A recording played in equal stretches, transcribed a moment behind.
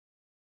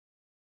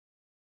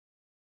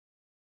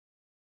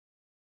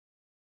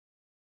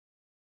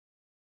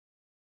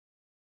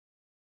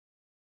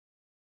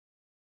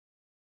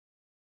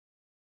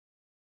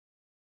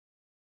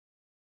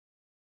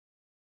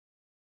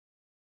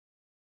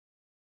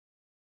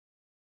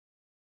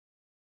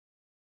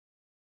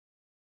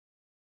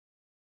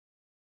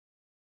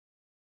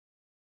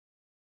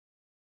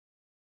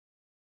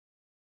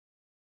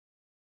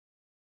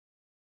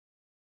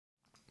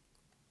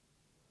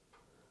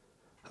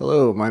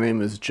Hello, my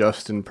name is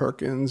Justin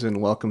Perkins,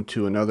 and welcome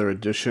to another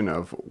edition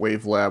of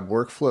WaveLab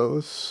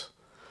Workflows.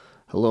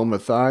 Hello,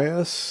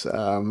 Matthias.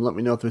 Let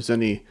me know if there's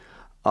any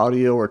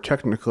audio or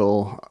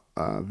technical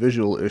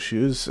visual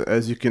issues.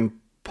 As you can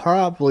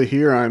probably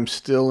hear, I'm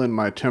still in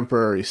my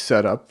temporary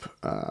setup.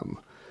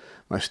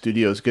 My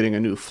studio is getting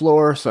a new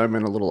floor, so I'm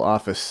in a little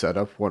office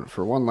setup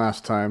for one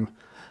last time.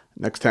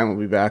 Next time we'll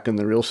be back in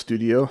the real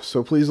studio.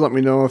 So please let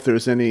me know if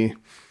there's any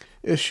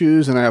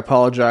issues, and I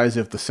apologize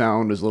if the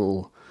sound is a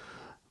little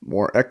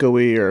more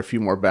echoey or a few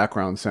more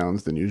background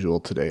sounds than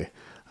usual today.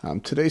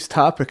 Today's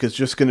topic is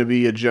just going to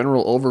be a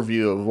general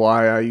overview of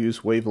why I use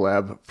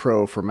WaveLab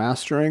Pro for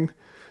mastering.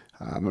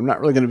 I'm not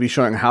really going to be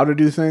showing how to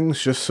do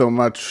things, just so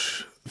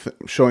much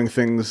showing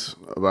things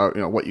about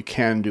what you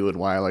can do and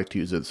why I like to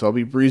use it. So I'll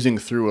be breezing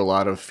through a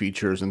lot of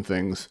features and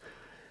things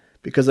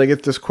because I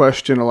get this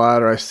question a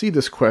lot, or I see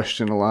this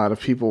question a lot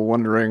of people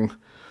wondering,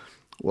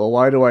 well,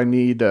 why do I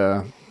need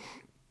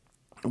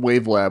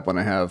WaveLab when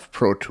I have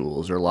Pro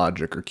Tools or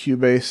Logic or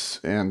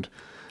Cubase? And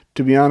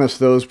to be honest,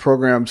 those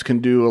programs can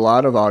do a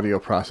lot of audio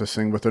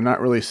processing, but they're not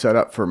really set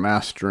up for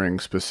mastering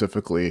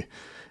specifically.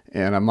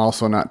 And I'm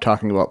also not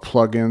talking about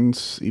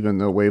plugins, even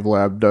though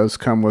WaveLab does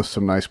come with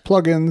some nice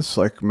plugins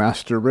like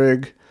Master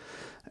Rig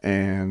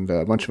and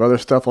a bunch of other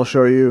stuff I'll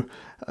show you.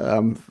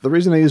 The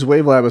reason I use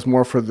WaveLab is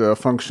more for the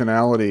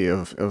functionality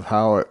of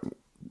how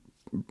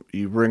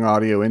you bring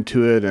audio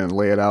into it and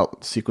lay it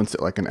out, sequence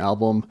it like an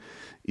album.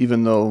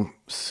 Even though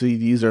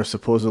CDs are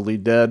supposedly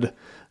dead,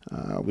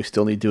 we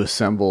still need to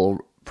assemble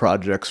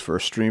projects for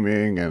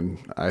streaming, and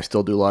I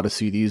still do a lot of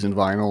CDs and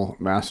vinyl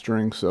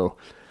mastering. So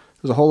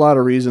there's a whole lot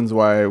of reasons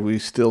why we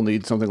still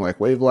need something like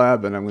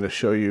WaveLab, and I'm going to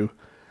show you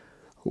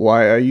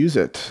why I use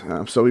it.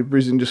 So we're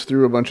breezing just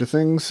through a bunch of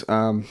things.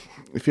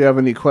 If you have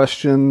any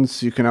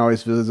questions, you can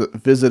always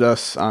visit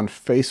us on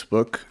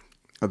Facebook,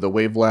 the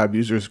WaveLab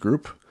users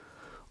group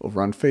over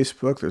on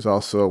Facebook. There's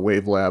also a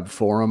WaveLab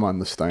forum on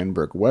the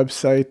Steinberg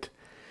website.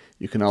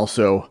 You can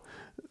also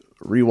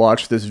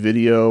rewatch this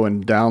video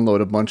and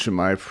download a bunch of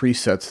my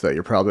presets that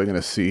you're probably going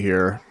to see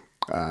here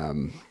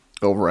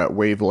over at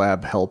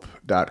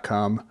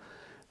wavelabhelp.com,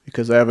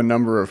 because I have a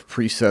number of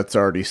presets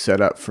already set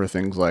up for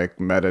things like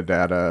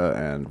metadata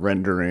and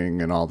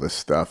rendering and all this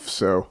stuff.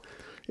 So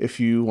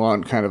if you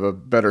want kind of a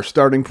better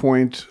starting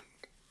point,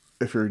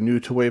 if you're new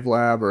to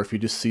WaveLab, or if you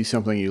just see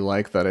something you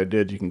like that I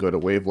did, you can go to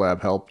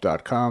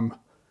wavelabhelp.com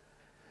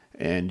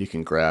and you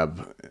can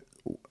grab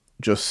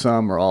just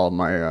some or all of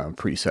my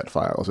preset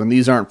files. And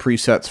these aren't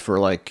presets for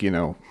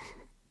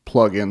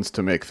plugins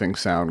to make things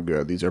sound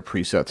good. These are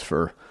presets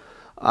for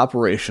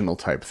operational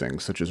type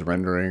things such as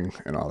rendering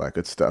and all that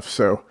good stuff.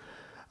 So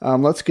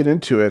let's get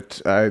into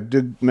it. I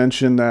did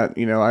mention that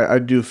I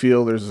do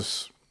feel there's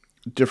this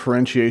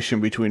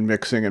differentiation between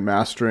mixing and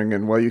mastering,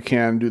 and while you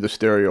can do the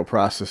stereo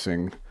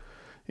processing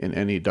in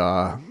any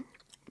DAW,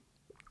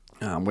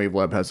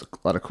 WaveLab has a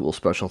lot of cool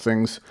special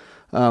things.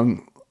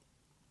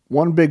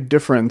 One big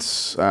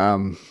difference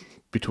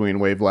between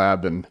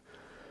WaveLab and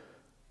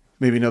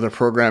maybe another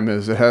program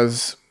is it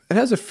has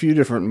a few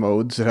different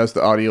modes. It has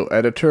the audio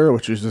editor,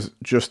 which is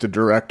just a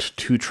direct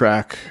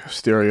 2-track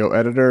stereo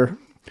editor.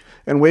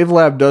 And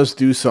WaveLab does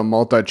do some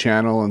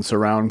multi-channel and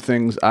surround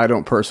things. I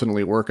don't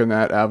personally work in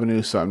that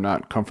avenue, so I'm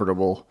not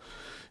comfortable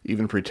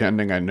even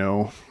pretending I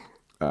know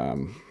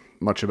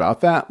much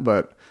about that.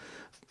 But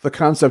the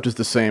concept is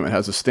the same. It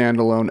has a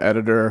standalone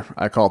editor.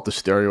 I call it the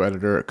stereo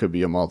editor. It could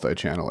be a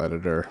multi-channel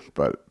editor.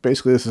 But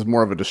basically, this is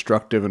more of a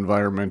destructive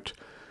environment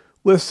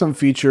with some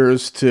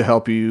features to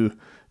help you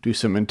do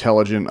some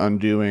intelligent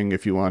undoing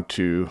if you want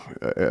to.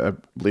 I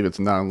believe it's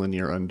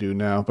nonlinear undo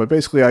now. But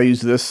basically, I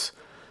use this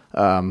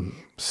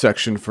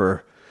section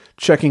for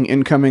checking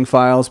incoming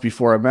files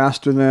before I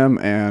master them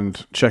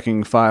and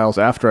checking files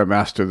after I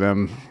master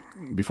them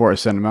before I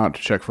send them out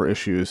to check for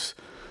issues.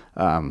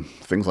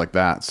 Things like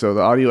that. So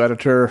the audio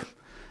editor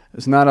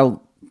is not a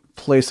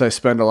place I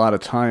spend a lot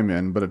of time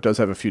in, but it does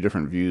have a few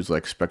different views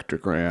like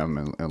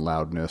spectrogram and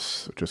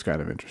loudness, which is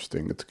kind of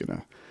interesting. It's going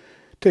to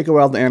take a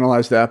while to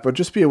analyze that, but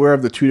just be aware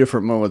of the two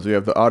different modes. We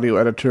have the audio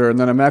editor, and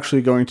then I'm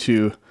actually going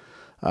to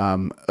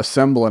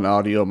assemble an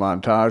audio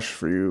montage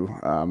for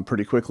you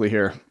pretty quickly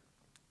here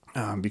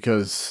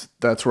because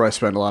that's where I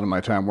spend a lot of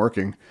my time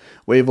working.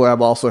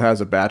 WaveLab also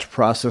has a batch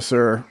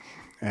processor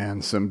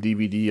and some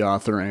DVD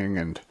authoring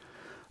and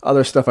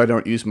other stuff I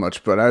don't use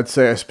much, but I'd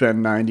say I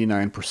spend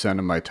 99%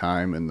 of my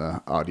time in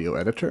the audio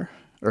editor,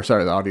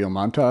 the audio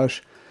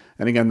montage.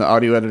 And again, the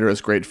audio editor is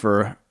great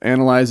for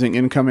analyzing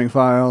incoming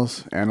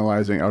files,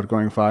 analyzing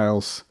outgoing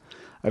files.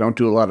 I don't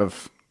do a lot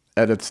of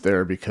edits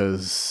there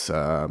because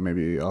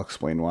maybe I'll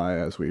explain why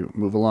as we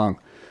move along.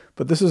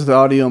 But this is the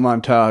audio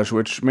montage,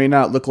 which may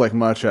not look like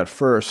much at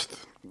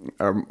first,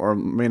 or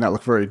may not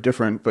look very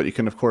different, but you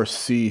can of course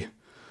see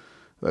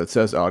that it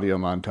says audio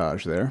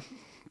montage there.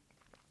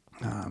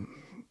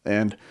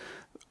 And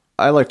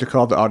I like to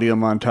call the audio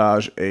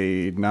montage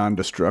a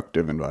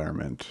non-destructive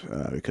environment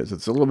because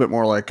it's a little bit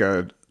more like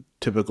a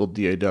typical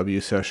DAW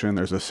session.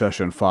 There's a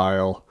session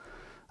file,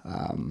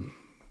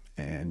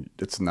 and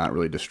it's not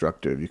really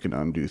destructive. You can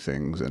undo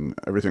things, and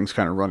everything's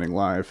kind of running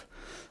live.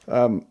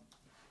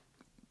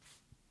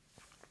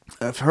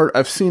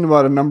 I've seen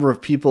about a number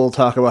of people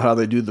talk about how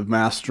they do the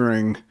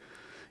mastering,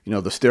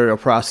 the stereo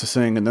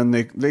processing, and then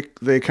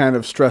they kind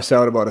of stress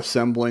out about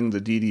assembling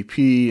the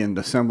DDP and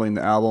assembling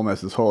the album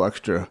as this whole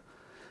extra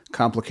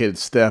complicated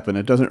step, and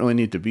it doesn't really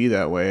need to be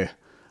that way.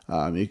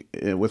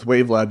 With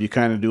WaveLab, you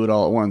kind of do it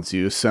all at once.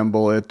 You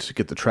assemble it,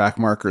 get the track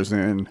markers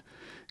in,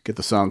 get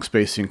the song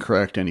spacing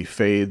correct, any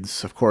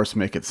fades, of course,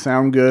 make it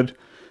sound good.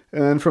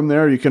 And then from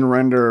there, you can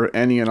render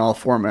any and all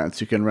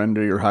formats. You can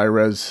render your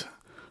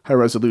high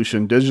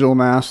resolution digital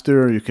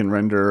master, you can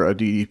render a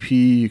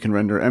DDP, you can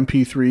render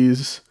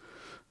MP3s,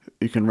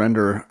 you can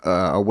render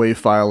a WAV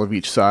file of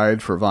each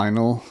side for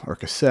vinyl or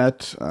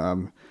cassette.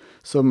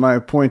 So my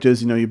point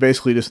is, you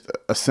basically just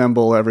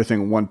assemble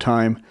everything one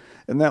time,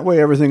 and that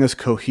way everything is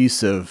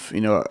cohesive.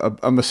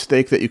 A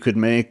mistake that you could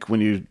make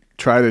when you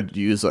try to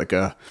use like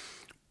a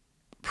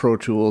Pro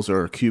Tools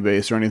or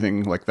Cubase or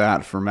anything like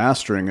that for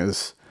mastering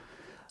is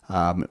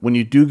when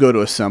you do go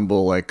to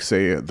assemble, like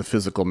say the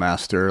physical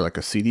master, like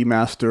a CD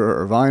master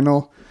or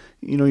vinyl,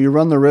 you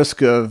run the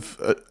risk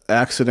of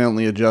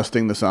accidentally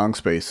adjusting the song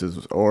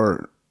spaces,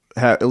 or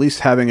at least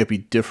having it be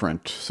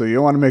different. So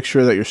you want to make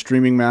sure that your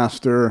streaming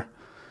master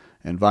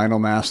and vinyl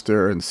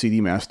master and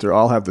CD master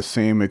all have the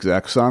same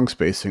exact song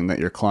spacing that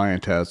your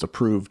client has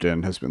approved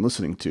and has been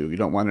listening to. You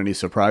don't want any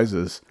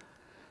surprises,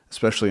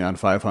 especially on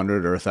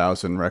 500 or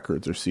 1,000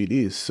 records or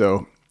CDs.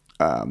 So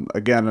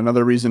again,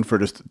 another reason for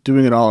just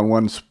doing it all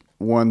in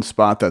one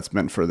spot that's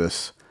meant for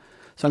this.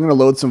 So I'm going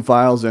to load some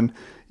files, and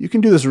you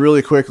can do this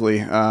really quickly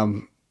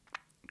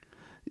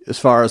as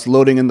far as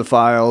loading in the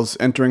files,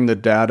 entering the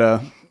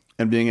data,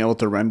 and being able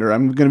to render.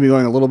 I'm going to be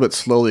going a little bit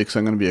slowly because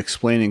I'm going to be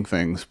explaining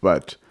things,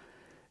 but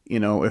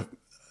if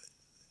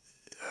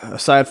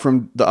aside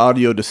from the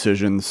audio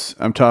decisions,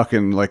 I'm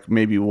talking like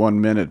maybe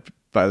 1 minute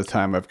by the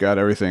time I've got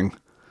everything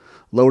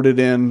loaded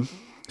in,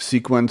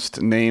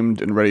 sequenced, named,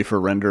 and ready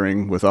for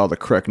rendering with all the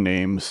correct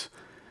names,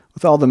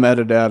 with all the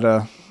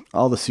metadata,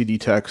 all the CD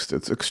text.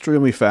 It's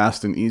extremely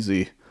fast and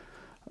easy.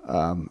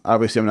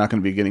 Obviously, I'm not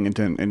going to be getting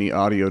into any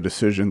audio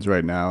decisions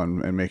right now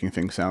and making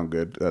things sound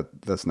good.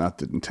 That's not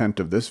the intent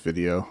of this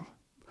video.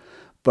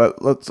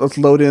 But let's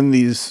load in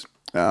these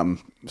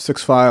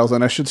 6 files,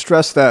 and I should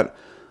stress that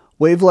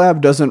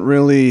WaveLab doesn't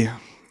really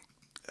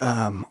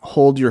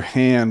hold your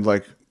hand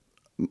like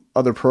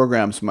other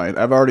programs might.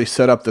 I've already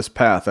set up this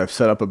path. I've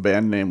set up a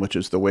band name, which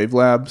is the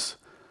WaveLabs.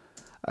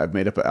 I've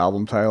made up an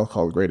album title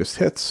called Greatest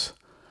Hits.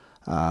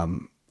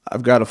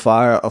 I've got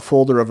a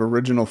folder of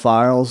original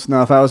files.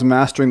 Now, if I was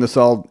mastering this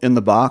all in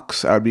the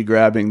box, I would be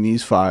grabbing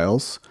these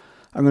files.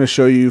 I'm going to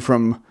show you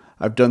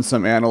I've done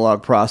some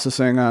analog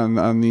processing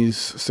on these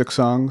 6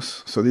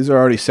 songs. So these are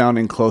already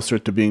sounding closer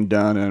to being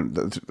done,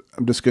 and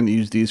I'm just going to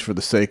use these for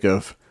the sake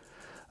of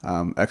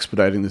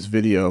expediting this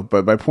video.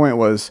 But my point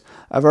was,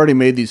 I've already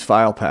made these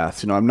file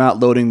paths. I'm not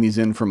loading these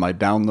in from my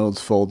downloads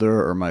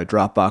folder or my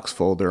Dropbox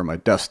folder or my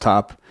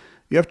desktop.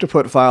 You have to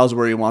put files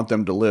where you want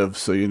them to live,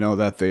 so you know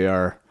that they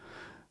are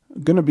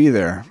going to be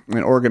there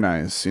and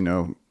organized.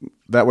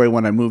 That way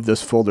when I move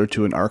this folder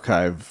to an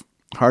archive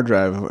hard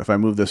drive, if I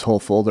move this whole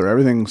folder,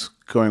 everything's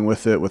going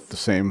with it with the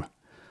same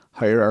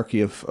hierarchy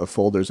of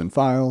folders and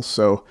files.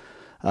 So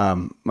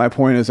my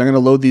point is, I'm going to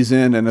load these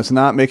in, and it's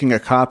not making a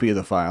copy of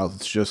the files.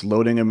 It's just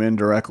loading them in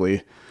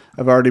directly.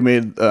 I've already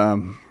made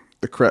this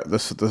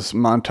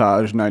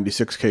montage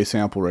 96K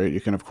sample rate.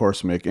 You can, of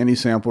course, make any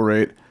sample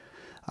rate.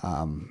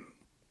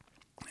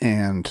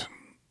 And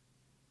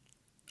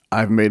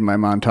I've made my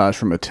montage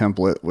from a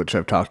template, which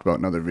I've talked about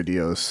in other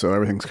videos, so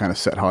everything's kind of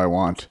set how I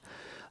want.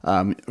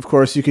 Of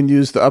course, you can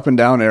use the up and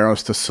down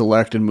arrows to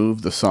select and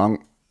move the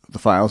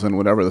files in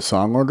whatever the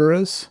song order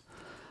is.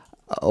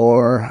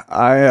 Or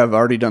I have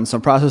already done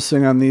some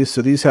processing on these,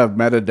 so these have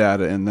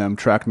metadata in them,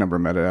 track number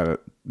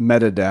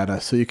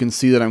metadata. So you can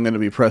see that I'm going to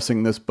be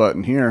pressing this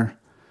button here,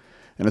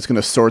 and it's going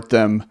to sort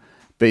them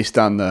based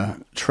on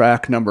the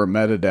track number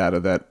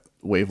metadata that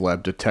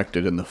WaveLab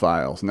detected in the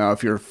files. Now,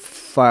 if your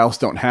files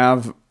don't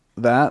have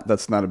that,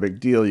 that's not a big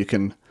deal. You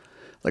can,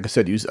 like I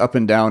said, use up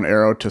and down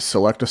arrow to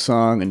select a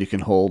song, and you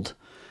can hold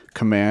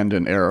command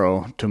and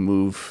arrow to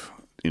move.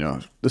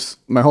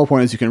 My whole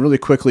point is you can really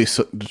quickly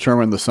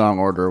determine the song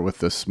order with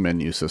this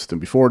menu system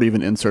before it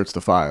even inserts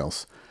the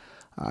files.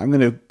 I'm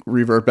going to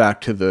revert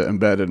back to the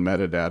embedded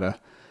metadata.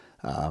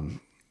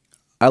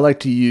 I like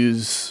to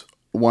use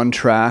one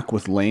track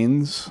with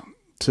lanes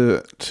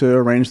to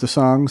arrange the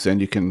songs,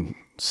 and you can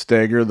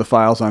stagger the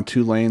files on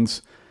 2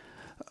 lanes.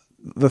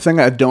 The thing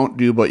I don't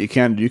do, but you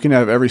can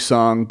have every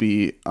song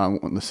be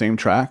on the same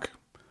track.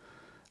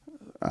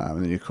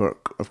 And then you,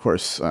 of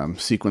course,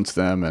 sequence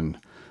them, and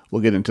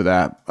we'll get into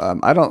that.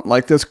 I don't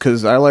like this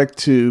because I like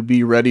to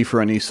be ready for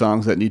any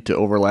songs that need to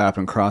overlap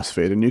and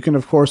crossfade. And you can,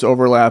 of course,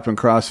 overlap and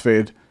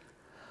crossfade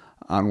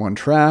on one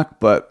track,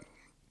 but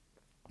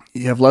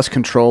you have less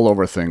control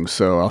over things.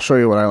 So I'll show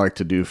you what I like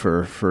to do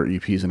for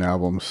EPs and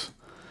albums.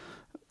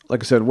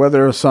 Like I said,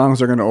 whether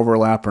songs are going to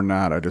overlap or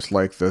not, I just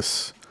like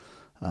this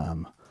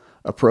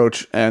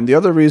approach. And the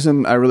other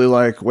reason I really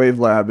like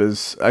WaveLab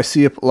is I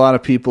see a lot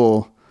of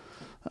people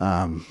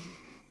trying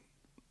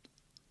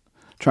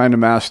to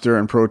master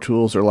in Pro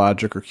Tools or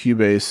Logic or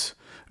Cubase,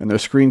 and their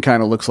screen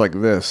kind of looks like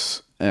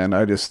this. And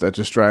that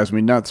just drives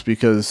me nuts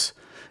because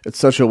it's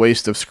such a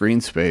waste of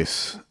screen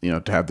space,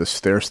 to have this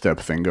stair-step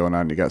thing going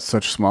on. You got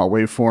such small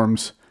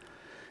waveforms.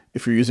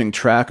 If you're using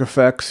track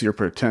effects, you're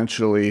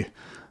potentially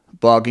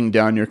bogging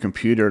down your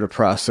computer to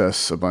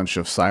process a bunch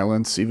of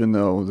silence, even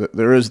though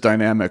there is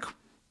dynamic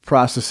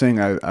processing.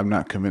 I'm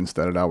not convinced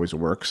that it always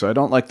works. So I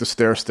don't like the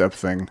stair-step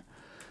thing.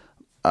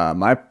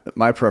 My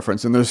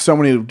preference, and there's so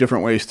many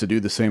different ways to do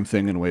the same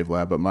thing in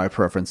WaveLab, but my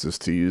preference is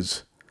to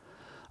use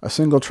a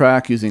single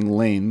track using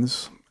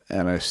lanes,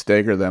 and I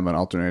stagger them in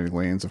alternating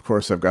lanes. Of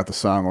course, I've got the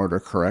song order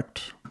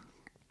correct.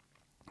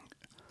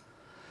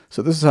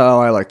 So this is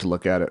how I like to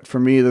look at it. For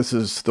me, the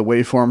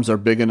waveforms are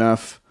big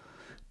enough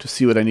to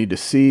see what I need to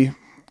see.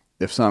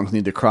 If songs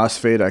need to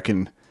crossfade, I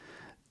can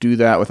do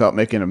that without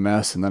making a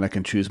mess, and then I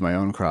can choose my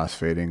own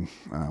crossfading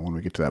when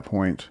we get to that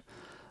point.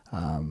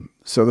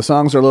 So the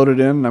songs are loaded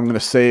in. I'm going to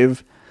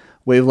save.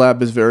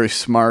 WaveLab is very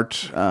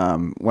smart.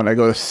 When I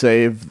go to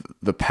save,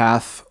 the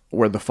path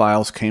where the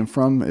files came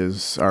from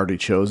is already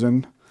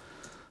chosen.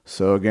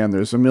 So again,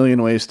 there's a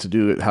million ways to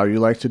do it how you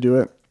like to do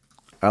it.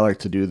 I like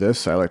to do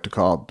this. I like to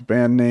call it the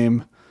band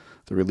name,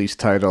 the release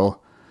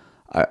title.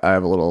 I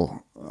have a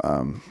little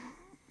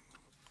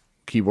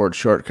keyboard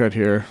shortcut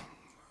here,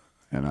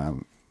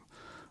 and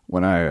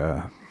when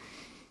I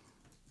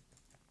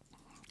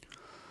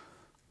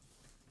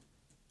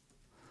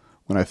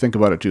think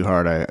about it too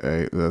hard,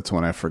 that's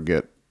when I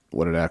forget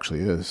what it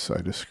actually is. So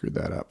I just screwed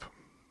that up.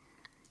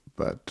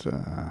 But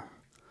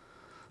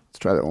let's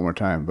try that one more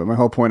time. But my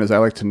whole point is I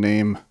like to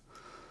name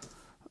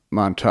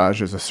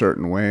montages a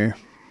certain way.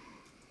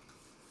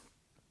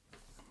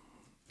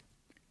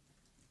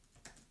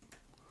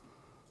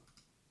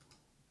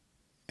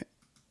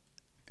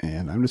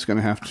 And I'm just going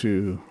to have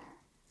to,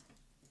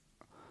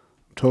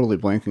 I'm totally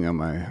blanking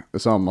on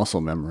it's all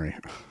muscle memory.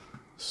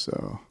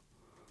 So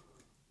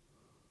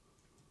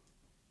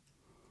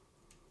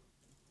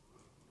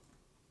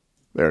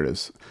there it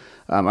is.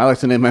 I like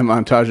to name my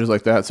montages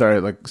like that.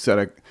 Sorry, like I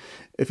said,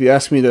 if you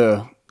ask me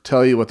to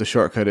tell you what the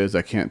shortcut is,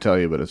 I can't tell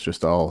you, but it's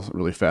just all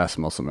really fast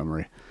muscle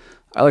memory.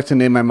 I like to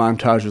name my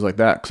montages like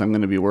that because I'm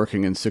going to be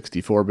working in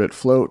 64-bit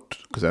float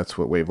because that's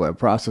what WaveLab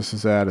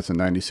processes at. It's a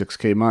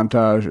 96K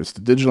montage. It's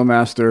the digital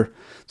master.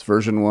 It's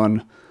version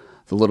 1.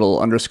 The little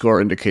underscore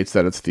indicates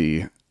that it's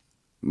the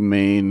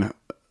main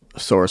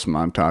source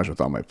montage with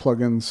all my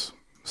plugins.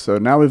 So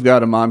now we've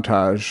got a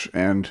montage,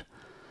 and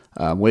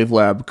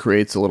WaveLab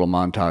creates a little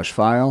montage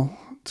file.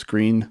 It's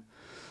green.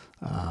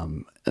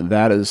 And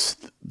that is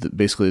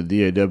basically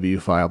the DAW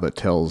file that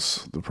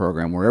tells the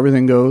program where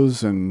everything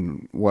goes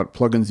and what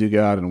plugins you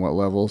got and what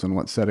levels and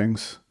what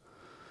settings.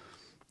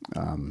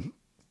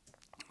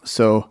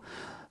 So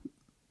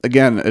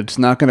again, it's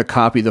not going to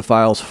copy the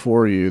files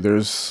for you.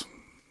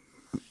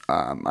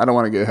 I don't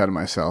want to get ahead of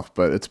myself,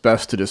 but it's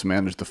best to just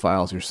manage the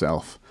files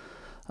yourself.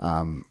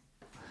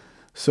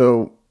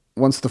 So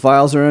once the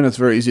files are in, it's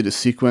very easy to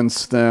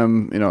sequence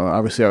them.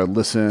 Obviously I would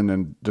listen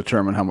and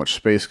determine how much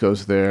space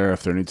goes there.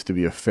 If there needs to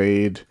be a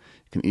fade, you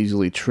can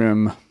easily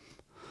trim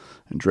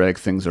and drag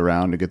things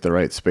around to get the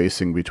right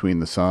spacing between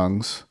the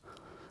songs.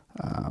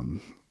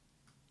 And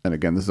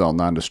again, this is all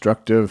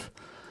non-destructive.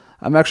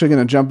 I'm actually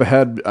going to jump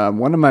ahead.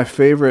 One of my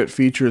favorite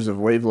features of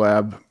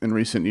WaveLab in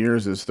recent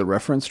years is the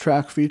reference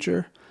track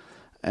feature.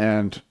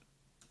 And,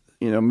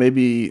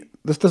 maybe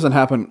this doesn't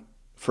happen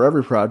for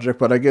every project,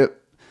 but I get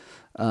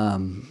a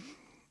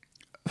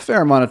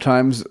fair amount of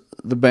times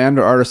the band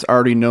or artist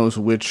already knows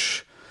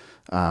which,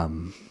 how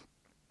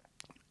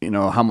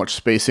much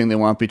spacing they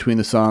want between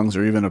the songs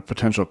or even a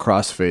potential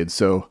crossfade.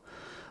 So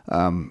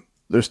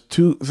there's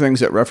two things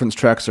that reference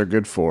tracks are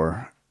good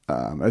for.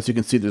 As you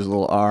can see, there's a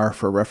little R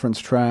for reference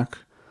track.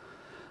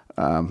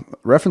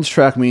 Reference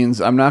track means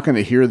I'm not going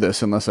to hear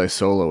this unless I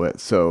solo it.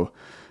 So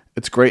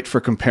it's great for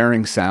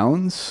comparing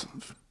sounds,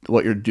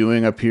 what you're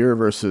doing up here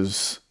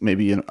versus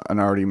maybe an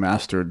already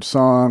mastered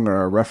song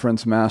or a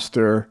reference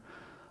master,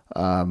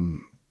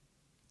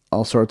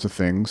 all sorts of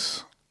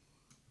things.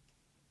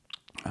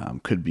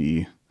 Could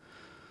be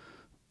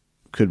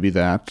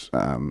that.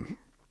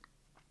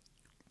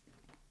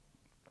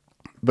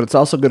 But it's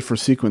also good for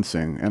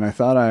sequencing. And I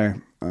thought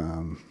I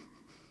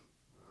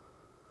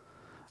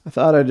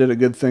did a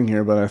good thing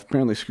here, but I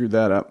apparently screwed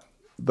that up.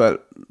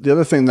 But the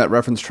other thing that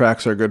reference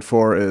tracks are good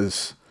for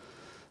is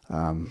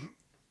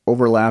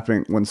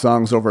overlapping. When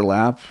songs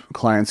overlap,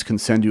 clients can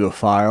send you a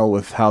file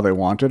with how they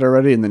want it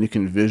already, and then you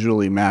can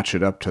visually match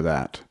it up to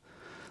that.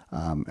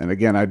 And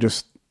again, I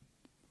just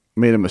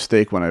made a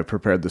mistake when I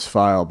prepared this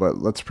file, but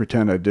let's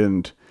pretend I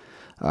didn't.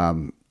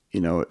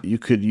 You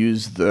could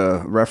use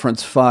the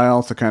reference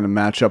file to kind of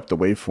match up the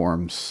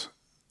waveforms,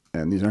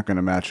 and these aren't going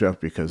to match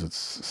up because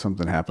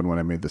something happened when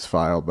I made this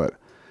file. But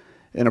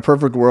in a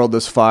perfect world,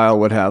 this file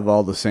would have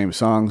all the same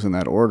songs in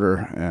that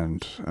order,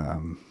 and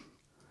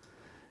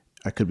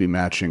I could be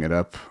matching it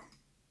up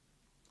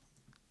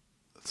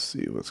Let's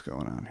see what's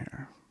going on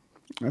here.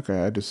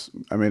 Okay,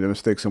 I made a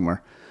mistake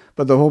somewhere.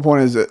 But the whole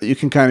point is that you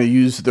can kind of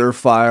use their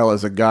file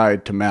as a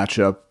guide to match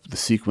up the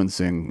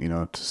sequencing, you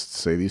know, to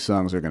say these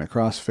songs are going to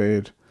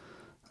crossfade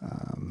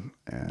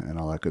and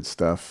all that good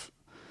stuff.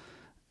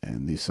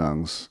 And these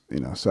songs, you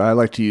know, so I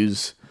like to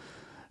use,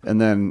 and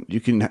then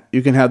you can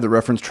have the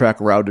reference track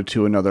routed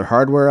to another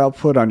hardware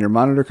output on your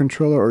monitor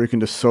controller, or you can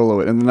just solo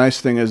it. And the nice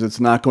thing is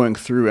it's not going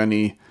through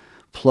any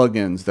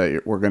plugins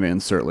that we're going to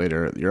insert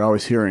later. You're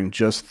always hearing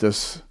just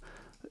this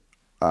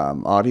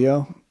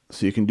audio,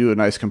 so you can do a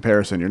nice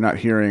comparison. You're not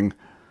hearing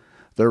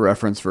their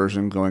reference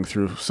version going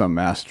through some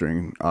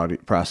mastering audio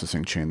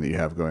processing chain that you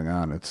have going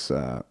on. It's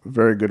a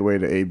very good way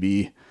to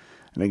A/B,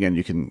 and again,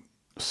 you can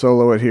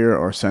solo it here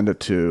or send it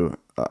to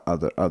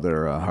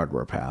other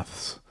hardware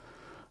paths.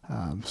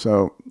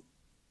 So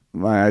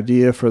my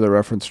idea for the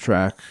reference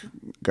track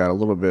got a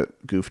little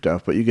bit goofed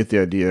up, but you get the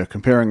idea.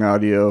 Comparing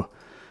audio,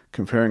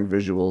 comparing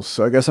visuals.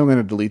 So I guess I'm going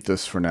to delete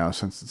this for now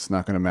since it's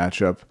not going to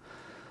match up.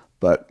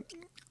 But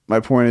my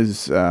point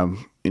is, you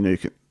know, you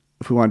can,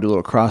 if we want to do a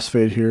little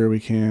crossfade here, we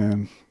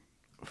can.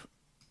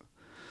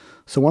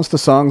 So once the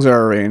songs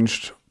are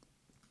arranged,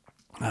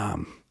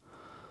 now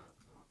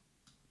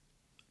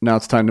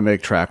it's time to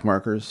make track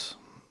markers.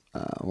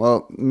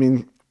 Well, I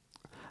mean,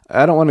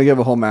 I don't want to give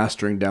a whole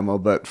mastering demo,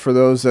 but for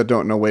those that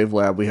don't know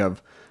WaveLab, we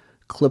have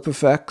clip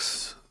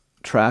effects,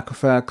 track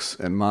effects,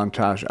 and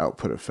montage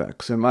output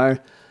effects. And my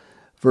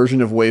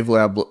version of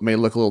WaveLab may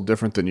look a little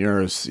different than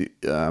yours,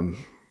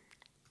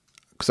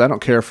 because I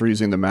don't care for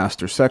using the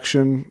master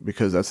section,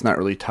 because that's not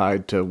really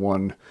tied to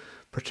one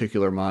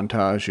particular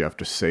montage. You have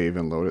to save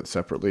and load it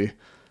separately.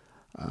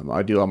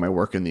 I do all my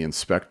work in the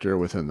inspector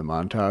within the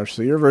montage.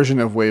 So your version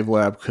of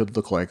WaveLab could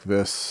look like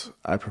this.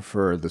 I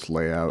prefer this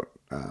layout.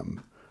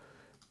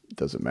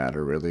 Doesn't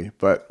matter really.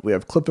 But we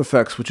have clip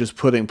effects, which is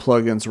putting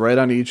plugins right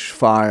on each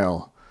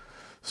file.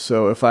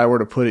 So if I were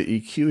to put an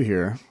EQ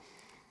here,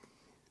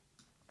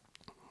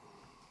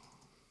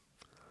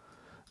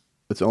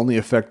 it's only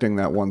affecting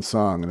that one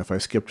song. And if I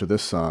skip to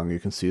this song, you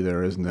can see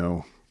there is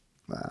no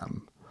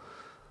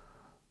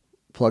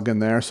plugin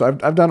there. So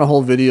I've done a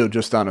whole video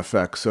just on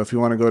effects. So if you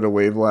want to go to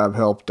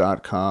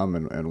wavelabhelp.com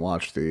and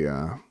watch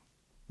that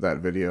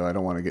video, I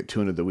don't want to get too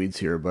into the weeds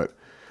here, but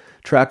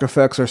track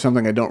effects are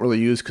something I don't really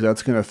use because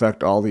that's going to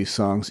affect all these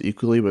songs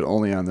equally, but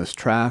only on this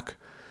track.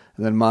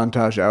 And then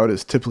montage out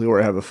is typically where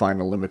I have a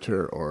final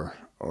limiter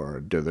or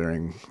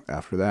dithering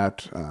after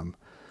that.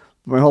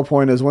 My whole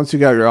point is once you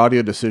got your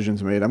audio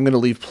decisions made, I'm going to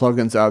leave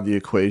plugins out of the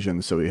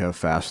equation so we have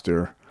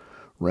faster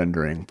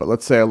rendering. But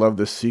let's say I love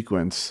this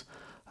sequence.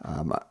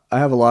 I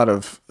have a lot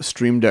of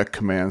Stream Deck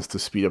commands to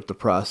speed up the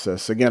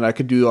process. Again, I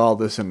could do all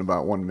this in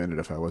about 1 minute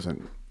if I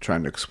wasn't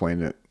trying to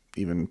explain it,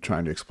 even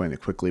trying to explain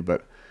it quickly.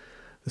 But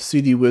the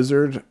CD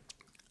Wizard,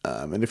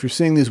 and if you're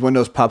seeing these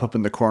windows pop up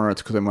in the corner,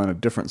 it's because I'm on a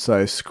different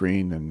size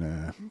screen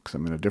and because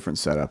I'm in a different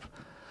setup.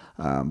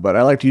 But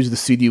I like to use the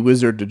CD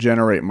Wizard to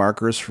generate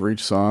markers for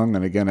each song.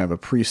 And again, I have a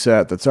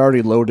preset that's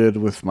already loaded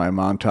with my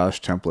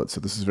montage template,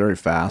 so this is very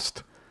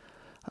fast.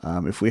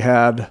 If we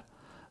had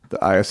the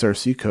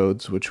ISRC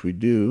codes, which we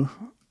do,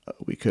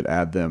 we could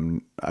add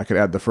them. I could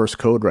add the first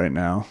code right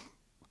now.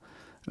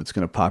 It's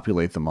going to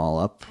populate them all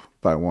up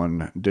by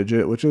 1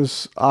 digit, which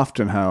is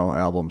often how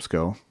albums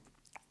go.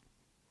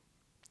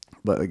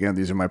 But again,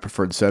 these are my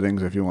preferred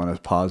settings if you want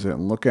to pause it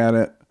and look at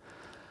it.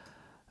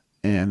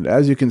 And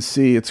as you can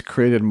see, it's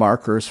created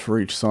markers for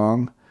each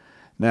song.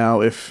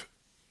 Now, if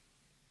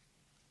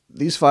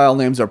these file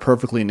names are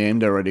perfectly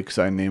named already because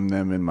I named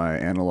them in my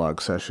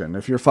analog session.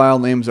 If your file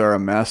names are a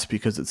mess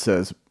because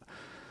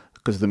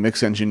the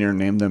mix engineer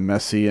named them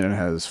messy and it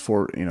has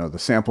the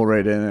sample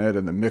rate in it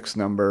and the mix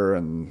number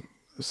and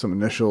some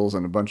initials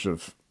and a bunch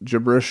of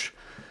gibberish,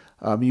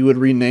 you would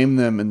rename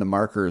them in the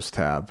markers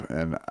tab.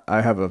 And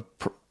I have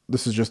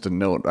this is just a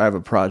note. I have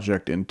a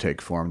project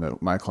intake form that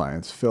my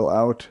clients fill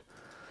out.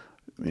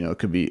 It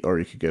could be, or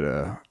you could get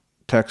a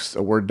text,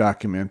 a Word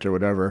document or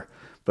whatever.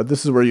 But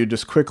this is where you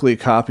just quickly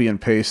copy and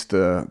paste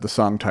the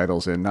song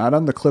titles in, not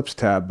on the clips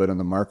tab, but in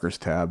the markers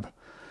tab.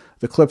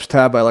 The clips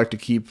tab I like to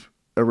keep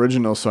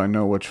original so I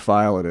know which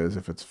file it is,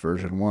 if it's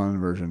version 1,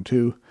 version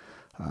 2.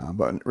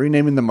 But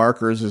renaming the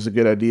markers is a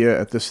good idea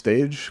at this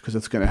stage because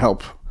it's going to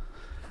help.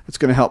 It's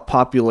going to help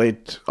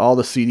populate all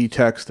the CD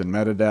text and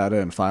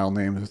metadata and file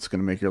names. It's going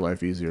to make your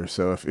life easier.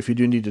 So if you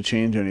do need to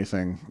change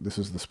anything, this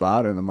is the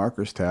spot in the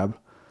markers tab.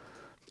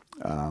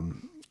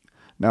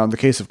 Now, in the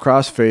case of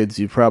crossfades,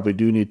 you probably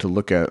do need to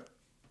look at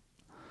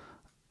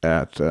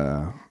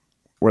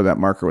where that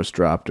marker was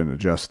dropped and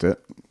adjust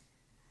it.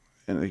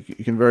 And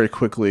you can very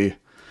quickly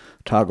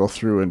toggle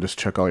through and just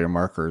check all your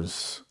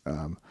markers.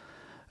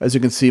 As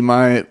you can see,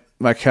 my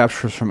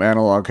captures from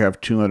analog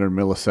have 200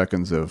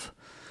 milliseconds of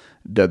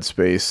dead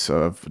space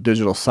of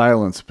digital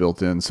silence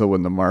built in. So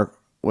when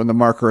the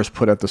marker is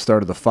put at the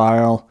start of the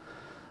file,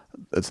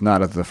 it's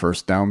not at the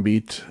first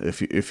downbeat.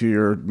 If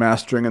you're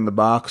mastering in the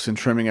box and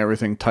trimming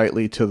everything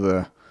tightly to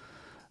the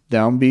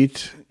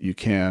downbeat, you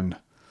can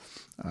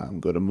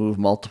go to move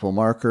multiple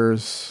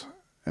markers.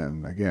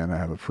 And again, I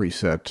have a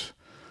preset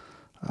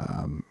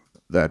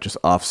that just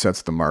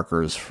offsets the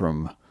markers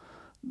from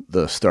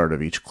the start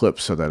of each clip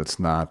so that it's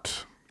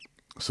not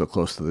so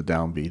close to the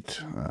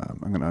downbeat.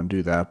 I'm going to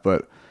undo that,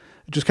 but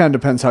it just kind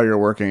of depends how you're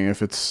working.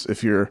 This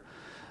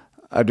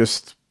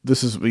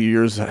is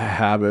years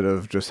habit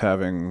of just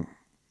having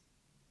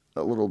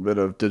a little bit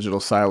of digital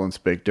silence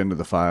baked into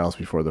the files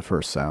before the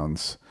first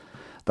sounds.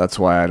 That's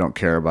why I don't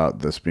care about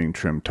this being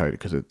trimmed tight,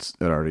 because it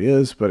already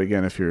is. But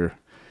again, if you're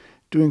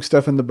doing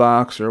stuff in the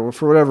box, or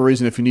for whatever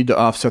reason, if you need to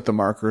offset the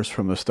markers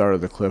from the start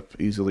of the clip,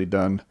 easily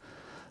done.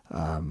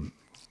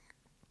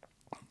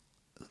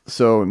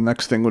 So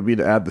next thing would be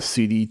to add the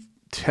CD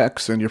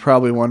text, and you're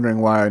probably wondering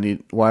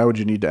why would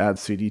you need to add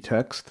CD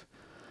text?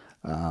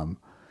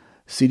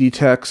 CD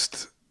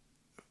text,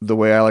 the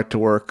way I like to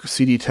work,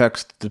 CD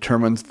text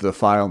determines the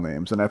file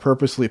names, and I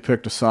purposely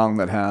picked a song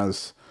that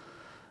has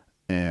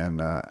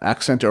an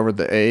accent over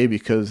the A,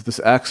 because this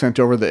accent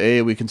over the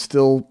A, we can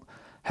still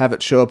have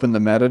it show up in the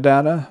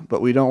metadata,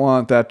 but we don't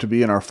want that to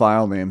be in our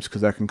file names,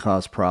 because that can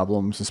cause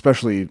problems,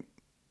 especially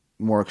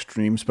more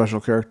extreme special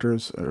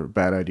characters are a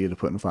bad idea to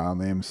put in file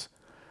names,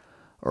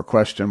 or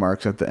question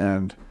marks at the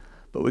end.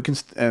 But we can,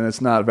 and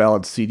it's not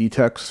valid CD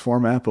text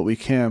format, but we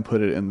can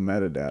put it in the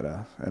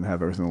metadata and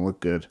have everything look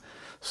good.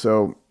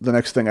 So the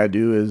next thing I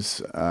do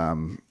is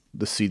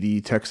the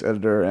CD text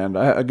editor, and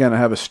I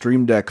have a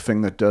Stream Deck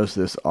thing that does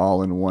this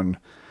all in one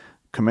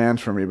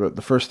command for me. But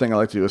the first thing I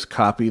like to do is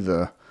copy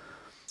the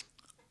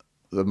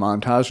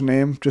montage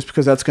name, just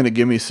because that's going to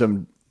give me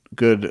some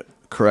good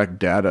correct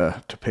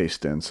data to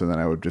paste in. So then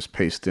I would just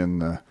paste in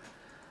the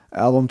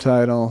album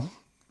title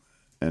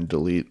and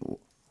delete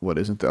what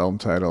isn't the album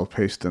title,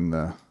 paste in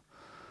the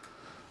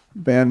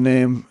band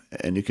name,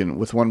 and you can,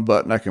 with one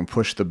button, I can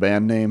push the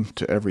band name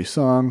to every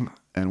song,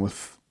 and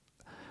with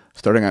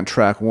starting on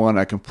track 1,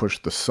 I can push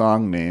the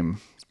song name,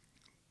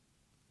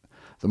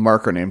 the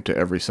marker name, to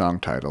every song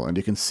title. And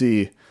you can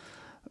see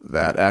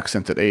that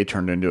accented A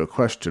turned into a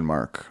question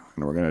mark,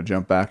 and we're going to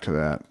jump back to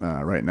that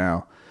right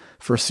now.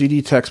 For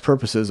CD text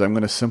purposes, I'm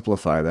going to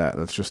simplify that.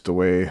 That's just the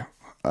way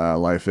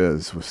life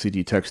is with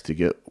CD text. To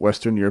get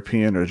Western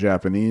European or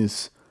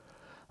Japanese,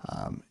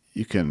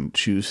 you can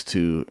choose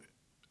to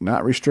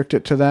not restrict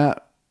it to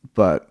that,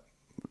 but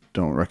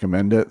don't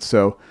recommend it.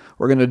 So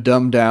we're going to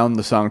dumb down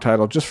the song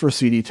title just for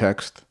CD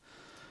text.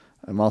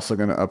 I'm also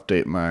going to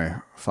update my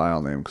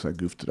file name because I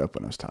goofed it up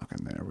when I was talking.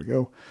 There we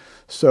go.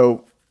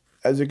 So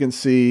as you can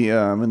see,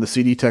 in the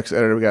CD text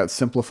editor, we got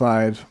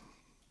simplified,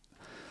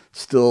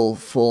 still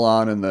full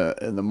on in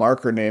the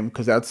marker name,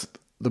 because that's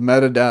the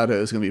metadata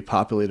is going to be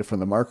populated from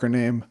the marker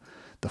name,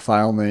 the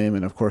file name,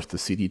 and of course the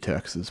CD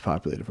text is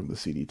populated from the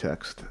CD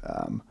text.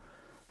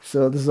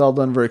 So this is all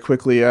done very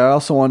quickly. I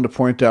also wanted to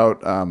point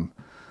out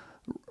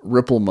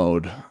ripple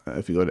mode.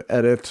 If you go to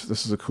edit,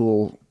 this is a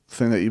cool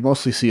thing that you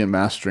mostly see in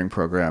mastering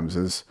programs,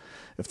 is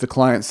if the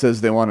client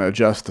says they want to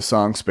adjust the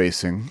song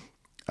spacing.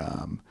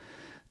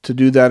 To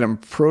do that in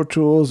Pro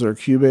Tools or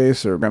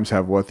Cubase, or programs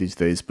have what these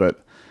days,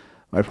 but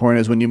my point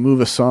is when you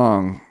move a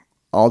song,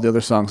 all the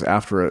other songs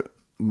after it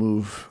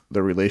move,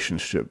 the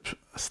relationship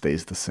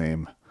stays the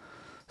same.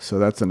 So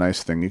that's a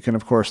nice thing. You can,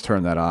 of course,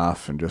 turn that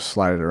off and just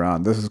slide it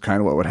around. This is kind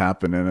of what would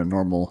happen in a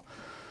normal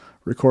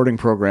recording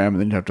program,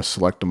 and then you have to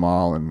select them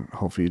all and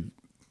hopefully you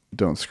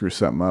don't screw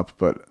something up.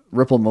 But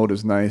ripple mode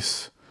is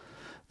nice.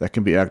 That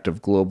can be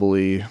active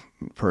globally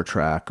per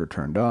track or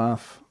turned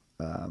off.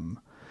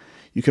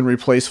 You can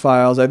replace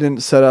files. I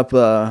didn't set up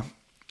a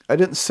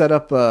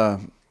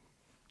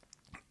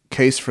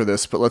case for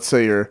this, but let's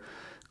say your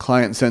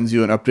client sends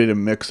you an updated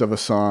mix of a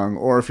song,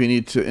 or if you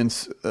need to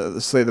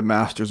say the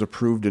master's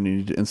approved and you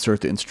need to insert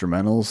the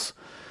instrumentals,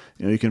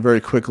 you can very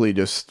quickly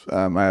just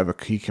I have a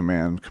key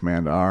command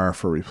R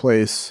for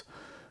replace,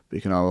 but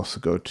you can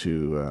also go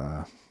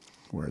to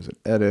where is it,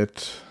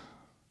 edit,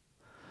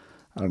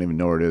 I don't even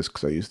know where it is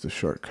because I used the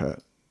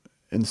shortcut,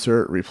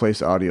 insert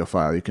replace audio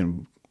file. You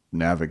can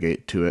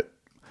navigate to it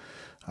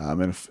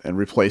and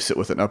replace it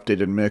with an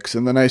updated mix.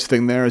 And the nice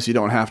thing there is you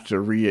don't have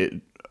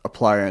to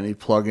apply any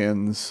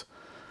plugins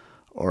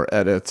or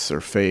edits or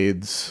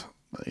fades.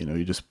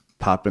 You just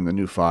pop in the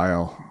new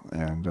file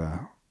and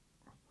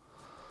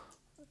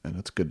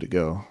it's good to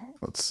go.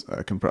 Let's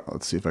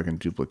see if I can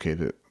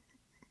duplicate it.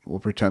 We'll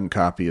pretend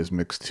copy is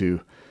mix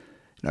 2.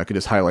 I can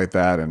just highlight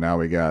that, and now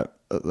we got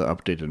the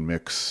updated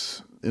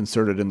mix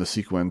inserted in the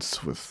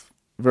sequence with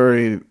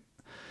very,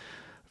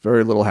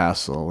 very little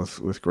hassle.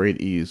 With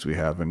great ease, we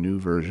have a new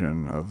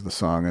version of the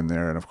song in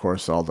there, and of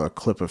course all the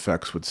clip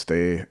effects would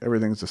stay.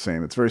 Everything's the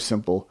same. It's very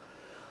simple.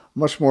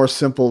 Much more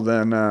simple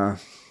than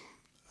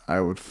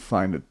I would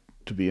find it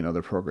to be in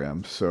other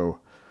programs. So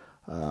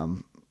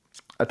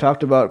I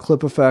talked about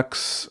clip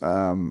effects,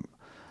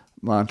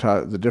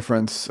 montage, the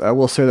difference. I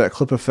will say that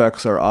clip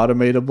effects are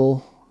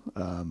automatable.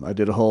 I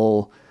did a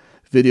whole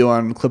video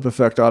on clip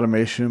effect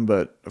automation,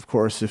 but of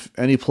course, if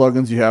any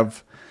plugins you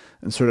have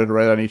inserted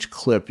right on each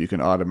clip, you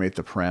can automate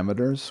the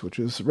parameters, which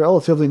is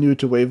relatively new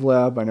to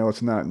WaveLab. I know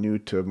it's not new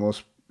to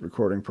most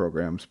recording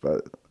programs,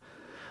 but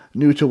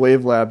new to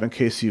WaveLab in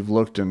case you've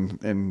looked and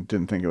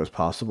didn't think it was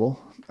possible.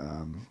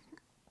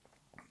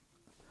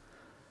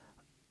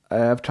 I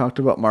have talked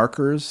about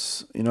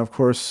markers. Of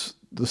course,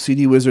 the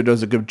CD Wizard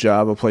does a good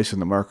job of placing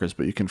the markers,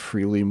 but you can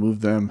freely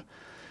move them.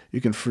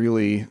 You can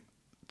freely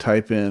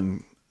type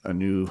in a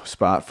new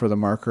spot for the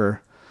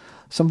marker.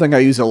 Something I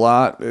use a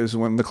lot is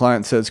when the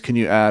client says, can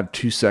you add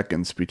 2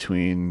 seconds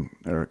between,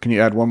 or can you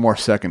add 1 more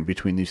second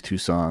between these 2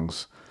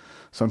 songs?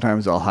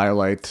 Sometimes I'll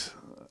highlight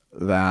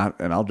that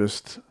and I'll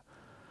just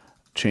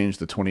change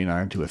the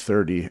 29 to a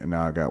 30, and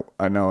now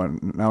I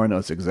know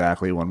it's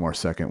exactly 1 more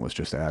second was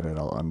just added.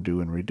 I'll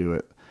undo and redo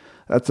it.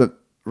 That's a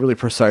really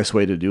precise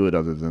way to do it,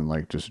 other than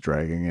like just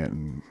dragging it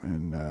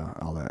and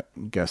all that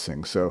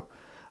guessing. So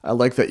I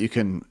like that you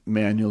can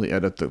manually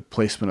edit the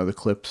placement of the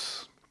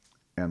clips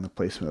and the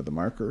placement of the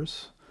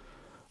markers.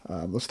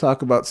 Let's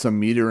talk about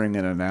some metering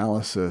and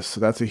analysis.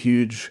 So that's a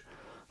huge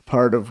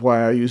part of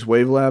why I use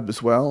WaveLab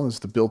as well, is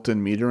the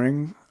built-in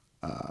metering.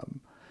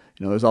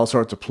 There's all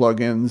sorts of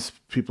plugins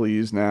people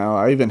use now.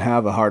 I even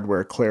have a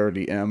hardware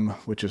Clarity M,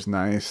 which is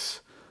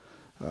nice.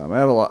 I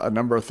have a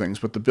number of things,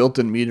 but the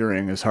built-in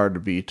metering is hard to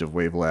beat of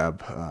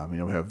WaveLab.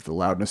 We have the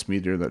loudness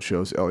meter that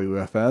shows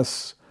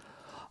LUFS,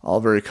 all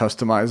very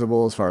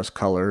customizable as far as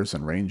colors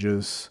and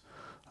ranges.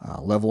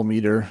 Level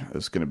meter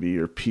is going to be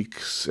your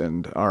peaks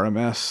and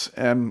RMS.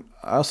 And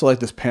I also like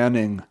this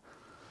panning.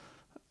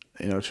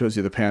 It shows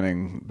you the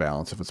panning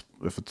balance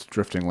if it's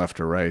drifting left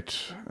or right.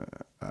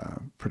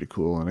 Pretty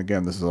cool. And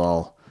again, this is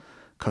all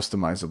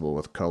customizable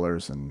with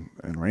colors and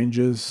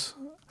ranges.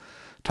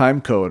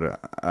 Time code.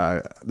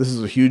 This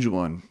is a huge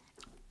one.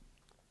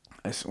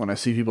 When I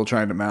see people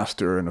trying to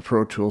master in a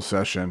Pro Tools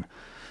session,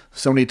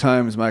 so many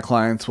times my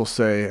clients will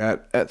say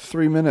at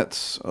 3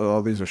 minutes,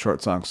 oh, these are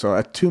short songs. So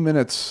at 2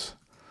 minutes,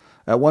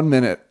 at 1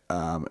 minute,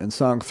 in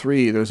song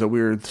 3, there's a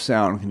weird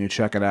sound. Can you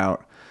check it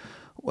out?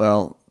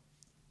 Well,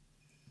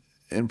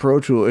 in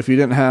Pro Tools, if you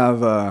didn't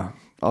have,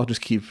 I'll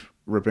just keep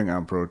ripping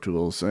on Pro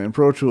Tools. In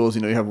Pro Tools,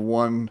 you have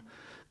one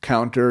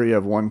counter, you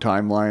have one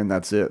timeline,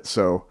 that's it.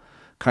 So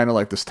kind of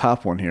like this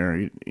top one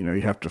here,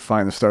 you have to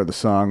find the start of the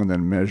song and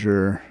then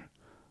measure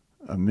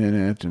a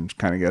minute and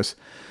kind of guess.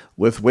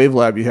 With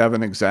WaveLab, you have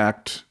an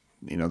exact,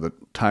 the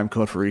time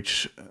code for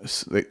each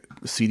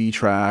CD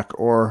track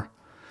or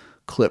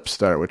clip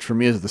start, which for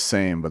me is the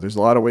same, but there's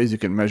a lot of ways you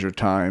can measure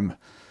time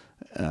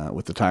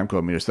with the time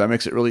code meter. So that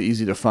makes it really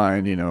easy to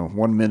find,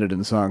 1 minute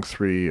in song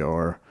 3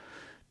 or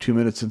 2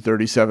 minutes and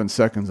 37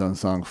 seconds on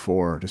song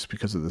 4, just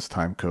because of this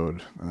time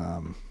code.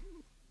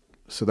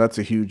 So that's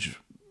a huge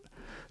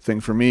thing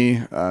for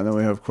me. Then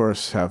we of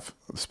course have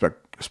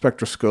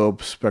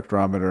spectroscope,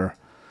 spectrometer,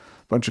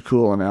 bunch of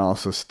cool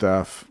analysis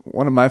stuff.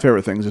 One of my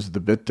favorite things is the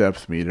bit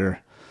depth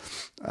meter.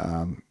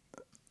 And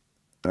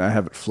I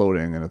have it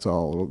floating and it's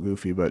all a little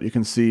goofy, but you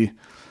can see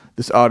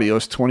this audio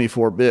is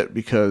 24-bit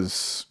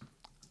because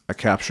I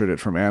captured it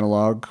from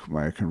analog.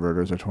 My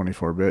converters are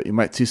 24-bit. You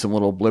might see some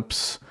little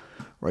blips,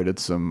 right?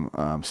 It's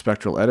some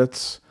spectral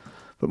edits.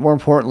 But more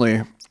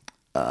importantly,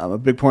 a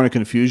big point of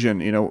confusion,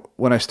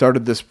 when I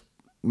started this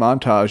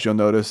montage, you'll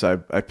notice I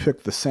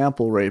picked the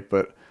sample rate,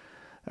 but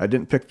I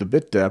didn't pick the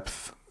bit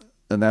depth.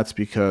 And that's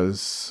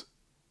because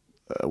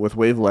with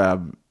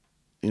WaveLab,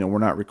 we're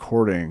not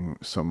recording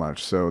so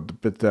much. So the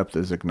bit depth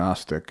is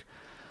agnostic.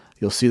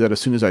 You'll see that as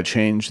soon as I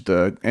change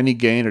any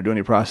gain or do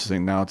any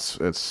processing, now it's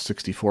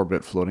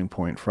 64-bit floating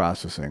point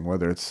processing,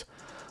 whether it's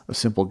a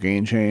simple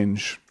gain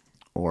change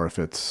or if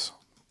it's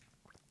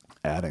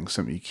adding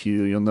some EQ.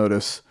 You'll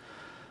notice,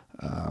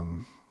 I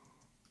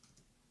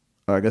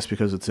guess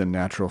because it's in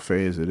natural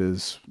phase,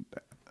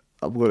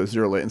 I'll go to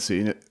 0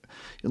 latency.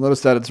 You'll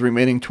notice that it's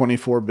remaining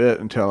 24-bit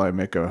until I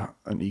make an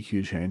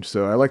EQ change.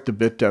 So I like the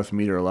bit depth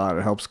meter a lot.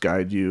 It helps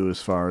guide you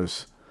as far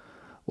as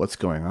what's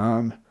going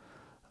on.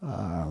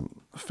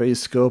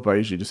 Phase scope, I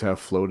usually just have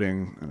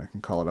floating, and I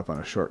can call it up on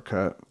a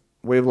shortcut.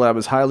 WaveLab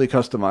is highly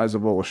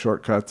customizable with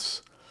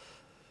shortcuts.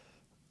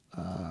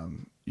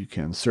 You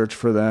can search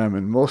for them,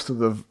 and most of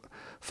the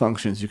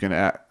functions you can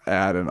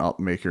add and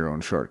make your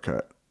own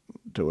shortcut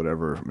to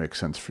whatever makes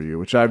sense for you,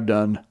 which I've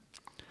done.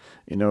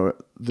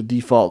 The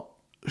default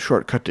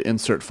shortcut to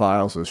insert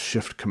files is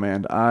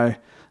Shift-Command-I.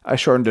 I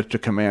shortened it to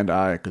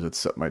Command-I because it's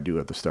something I do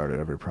at the start of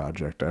every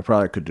project. I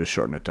probably could just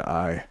shorten it to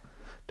I,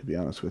 to be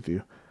honest with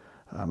you.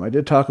 I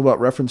did talk about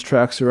reference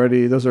tracks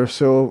already. Those are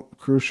so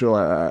crucial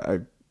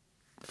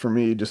for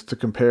me, just to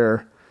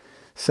compare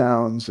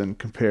sounds and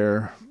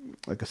compare,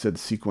 like I said,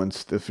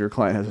 sequenced. If your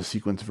client has a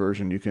sequenced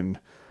version, you can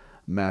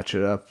match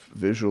it up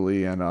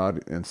visually and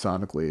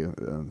sonically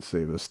and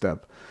save a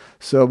step.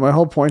 So my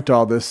whole point to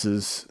all this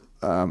is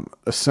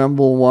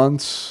assemble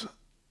once,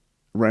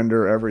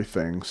 render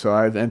everything. So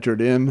I've entered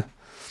in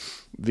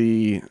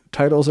the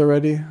titles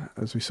already,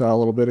 as we saw a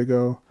little bit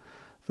ago.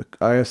 The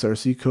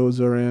ISRC codes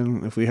are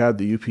in. If we had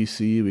the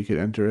UPC, we could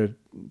enter it.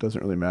 It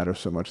doesn't really matter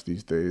so much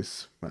these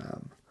days.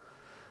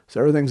 So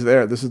everything's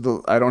there.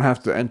 I don't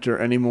have to enter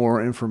any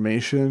more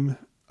information.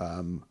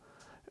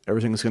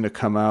 Everything's going to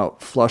come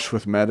out flush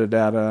with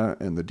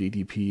metadata, and the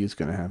DDP is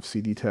going to have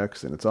CD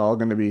text, and it's all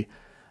going to be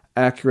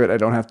accurate. I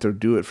don't have to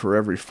do it for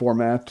every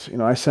format.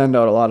 I send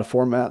out a lot of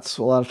formats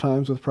a lot of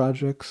times with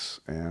projects,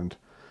 and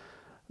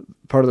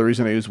Part of the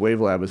reason I use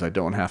WaveLab is I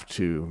don't have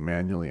to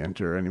manually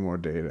enter any more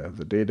data.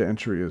 The data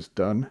entry is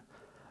done.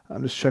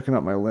 I'm just checking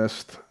out my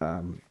list.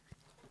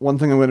 One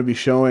thing I'm going to be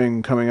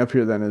showing coming up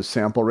here then is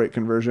sample rate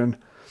conversion.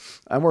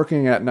 I'm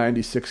working at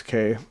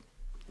 96K.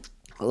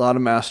 A lot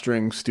of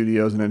mastering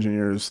studios and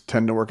engineers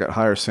tend to work at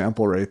higher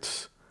sample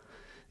rates.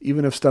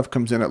 Even if stuff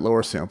comes in at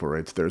lower sample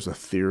rates, there's a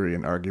theory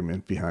and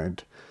argument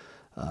behind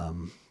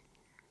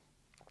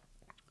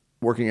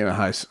working at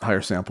a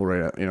higher sample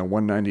rate.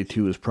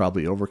 192 is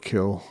probably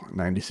overkill.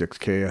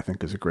 96K I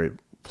think is a great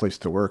place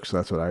to work, so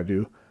that's what I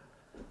do.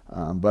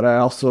 But I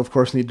also, of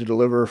course, need to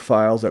deliver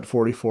files at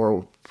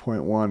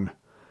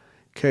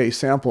 44.1K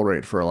sample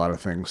rate for a lot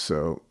of things.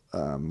 So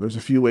there's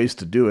a few ways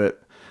to do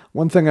it.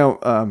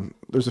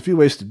 There's a few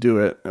ways to do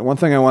it. And one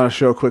thing I want to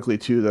show quickly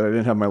too that I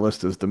didn't have on my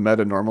list is the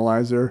meta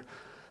normalizer.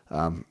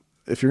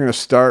 If you're going to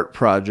start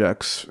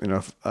projects,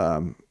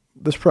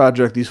 this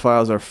project, these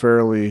files are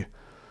fairly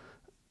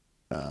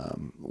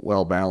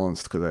well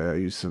balanced because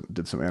I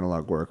did some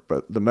analog work.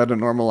 But the meta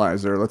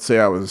normalizer, let's say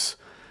I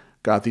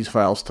got these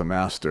files to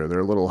master.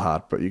 They're a little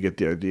hot, but you get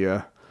the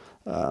idea.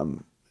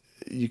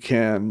 You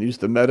can use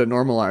the meta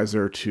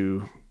normalizer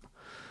to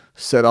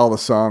set all the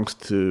songs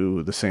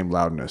to the same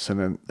loudness.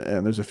 And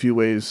there's a few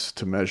ways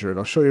to measure it.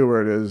 I'll show you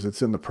where it is.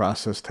 It's in the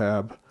process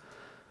tab.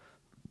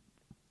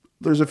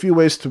 There's a few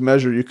ways to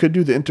measure. You could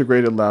do the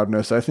integrated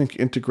loudness. I think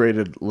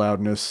integrated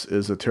loudness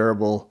is a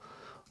terrible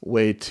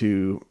way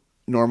to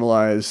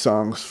normalize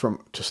songs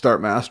to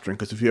start mastering,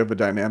 because if you have a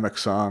dynamic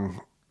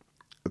song,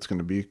 it's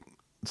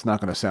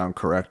not going to sound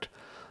correct.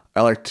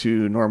 I like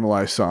to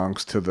normalize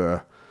songs to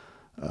the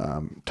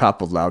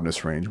top of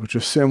loudness range, which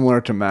is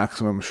similar to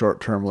maximum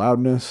short-term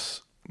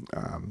loudness.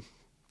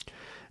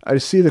 I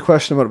see the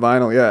question about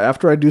vinyl. Yeah,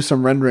 after I do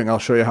some rendering, I'll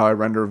show you how I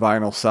render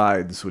vinyl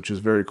sides, which is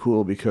very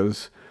cool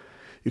because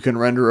you can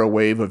render a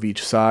wave of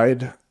each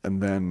side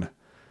and then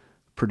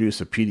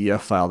produce a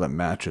PDF file that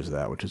matches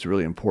that, which is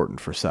really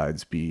important for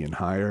sides B and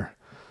higher.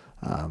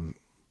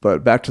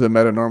 But back to the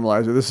meta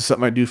normalizer. This is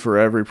something I do for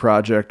every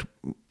project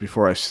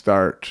before I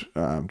start,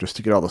 just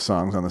to get all the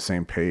songs on the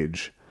same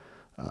page.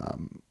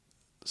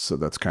 So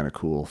that's kind of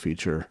cool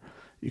feature.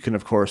 You can,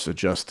 of course,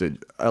 adjust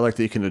it. I like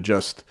that you can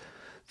adjust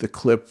the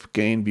clip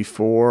gain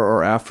before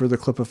or after the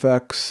clip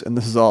effects. And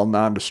this is all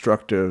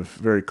non-destructive,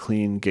 very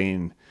clean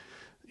gain.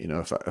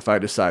 If I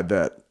decide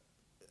that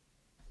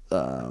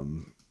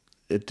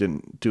it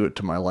didn't do it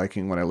to my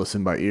liking when I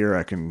listen by ear,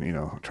 I can,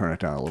 turn it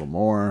down a little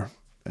more.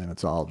 And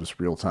it's all just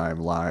real-time,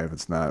 live.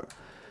 It's not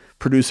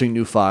producing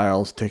new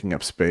files, taking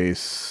up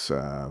space,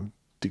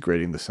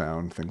 degrading the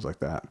sound, things like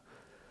that.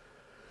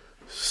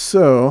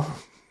 So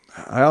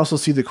I also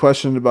see the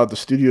question about the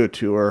studio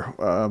tour.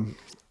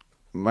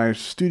 My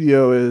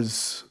studio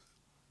is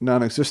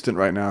non-existent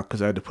right now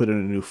because I had to put in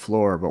a new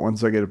floor. But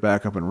once I get it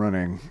back up and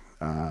running,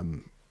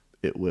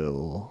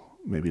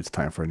 maybe it's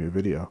time for a new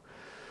video.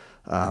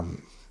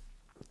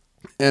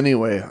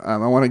 Anyway, I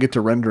want to get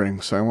to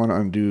rendering, so I want to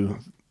undo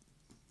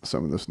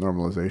some of this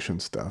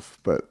normalization stuff,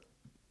 but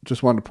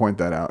just wanted to point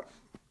that out.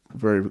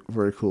 Very,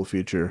 very cool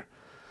feature.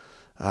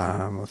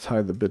 Let's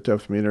hide the bit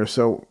depth meter.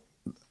 So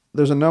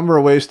there's a number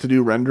of ways to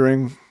do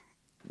rendering.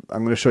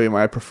 I'm going to show you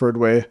my preferred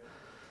way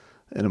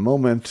in a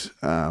moment.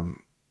 I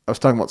was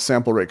talking about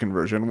sample rate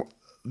conversion.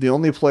 The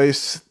only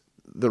place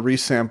the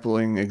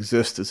resampling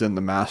exists is in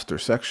the master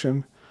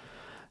section.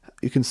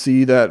 You can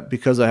see that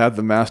because I have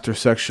the master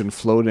section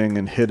floating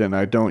and hidden,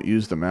 I don't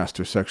use the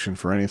master section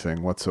for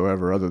anything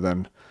whatsoever other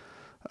than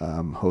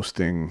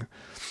hosting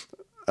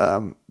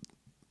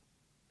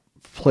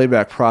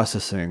playback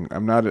processing.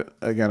 I'm not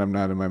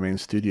in my main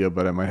studio,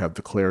 but I might have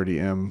the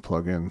Clarity M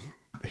plugin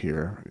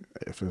here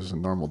if it's a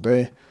normal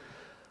day.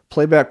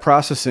 Playback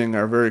processing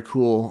are very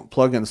cool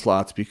plugin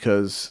slots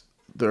because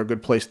they're a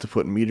good place to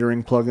put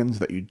metering plugins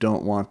that you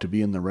don't want to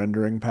be in the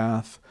rendering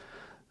path.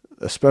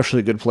 Especially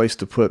a good place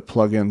to put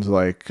plugins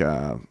like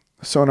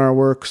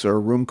SonarWorks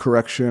or room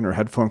correction or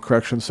headphone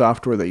correction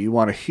software that you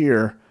want to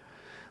hear,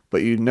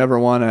 but you never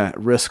want to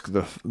risk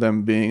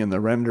them being in the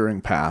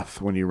rendering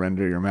path when you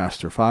render your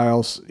master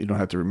files. You don't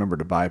have to remember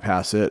to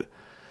bypass it.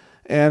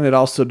 And it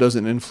also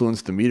doesn't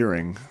influence the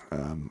metering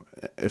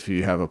if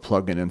you have a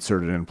plugin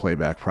inserted in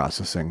playback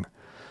processing.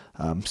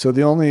 So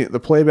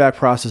the playback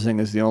processing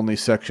is the only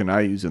section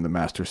I use in the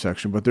master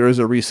section, but there is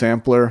a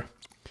resampler.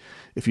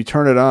 If you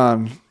turn it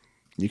on,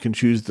 you can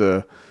choose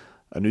a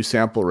new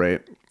sample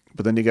rate,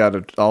 but then you got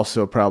to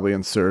also probably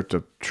insert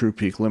a true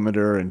peak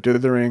limiter and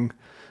dithering.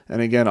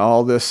 And again,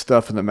 all this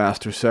stuff in the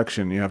master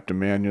section, you have to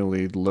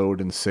manually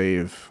load and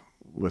save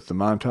with the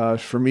montage.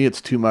 For me, it's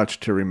too much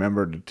to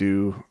remember to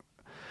do.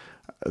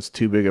 It's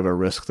too big of a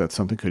risk that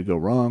something could go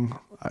wrong.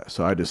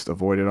 So I just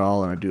avoid it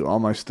all and I do all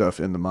my stuff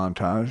in the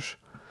montage,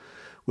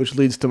 which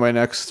leads to my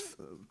next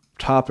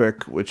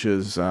topic, which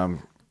is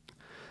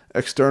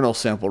external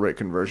sample rate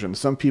conversion.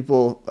 Some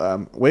people,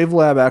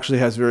 WaveLab actually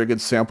has very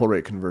good sample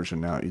rate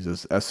conversion now. It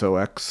uses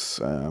SOX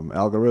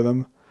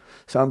algorithm.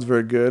 Sounds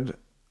very good.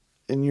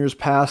 In years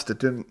past, it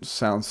didn't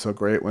sound so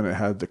great when it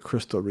had the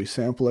crystal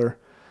resampler.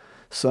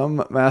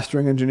 Some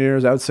mastering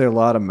engineers, I would say a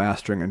lot of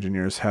mastering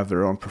engineers have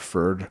their own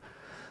preferred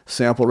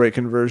sample rate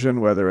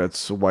conversion, whether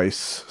it's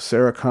Weiss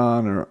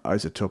Sericon or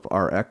Isotope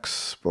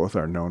RX. Both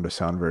are known to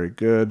sound very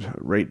good.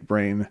 Rate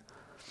Brain.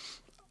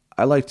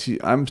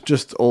 I'm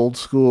just old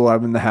school.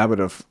 I'm in the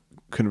habit of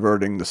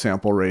converting the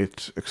sample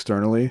rate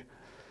externally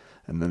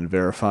and then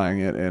verifying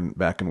it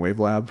back in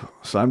WaveLab.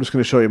 So I'm just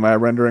going to show you my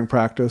rendering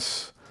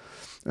practice.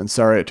 And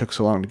sorry it took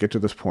so long to get to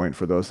this point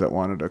for those that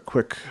wanted a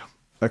quick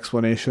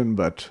explanation,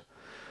 but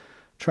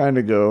trying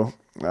to go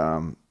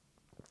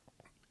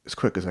as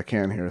quick as I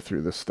can here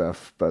through this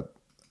stuff. But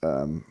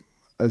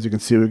as you can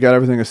see, we've got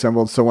everything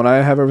assembled. So when I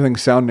have everything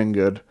sounding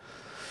good,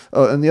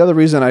 oh, and the other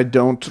reason I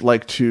don't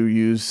like to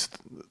use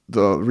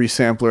the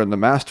resampler in the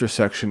master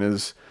section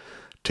is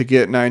to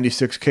get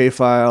 96K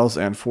files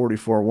and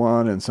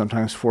 44.1 and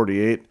sometimes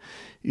 48.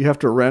 You have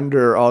to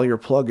render all your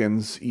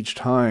plugins each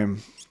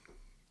time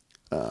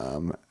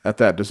at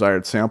that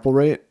desired sample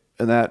rate,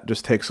 and that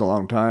just takes a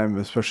long time,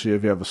 especially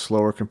if you have a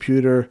slower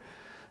computer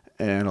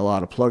and a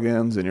lot of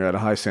plugins and you're at a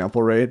high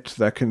sample rate.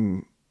 That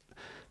can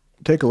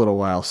take a little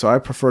while. So I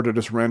prefer to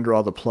just render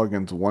all the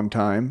plugins one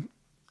time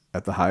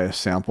at the highest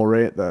sample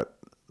rate that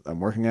I'm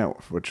working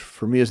at, which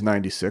for me is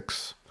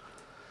 96.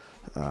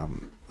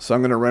 So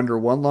I'm going to render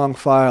one long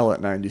file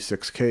at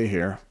 96K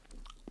here.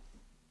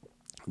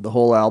 The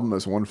whole album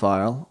is one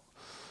file.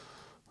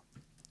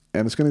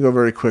 And it's going to go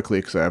very quickly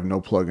because I have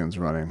no plugins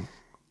running.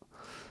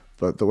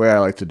 But the way I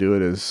like to do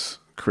it is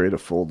create a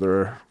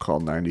folder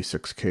called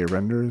 96K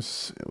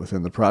renders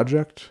within the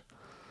project.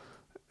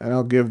 And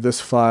I'll give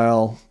this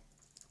file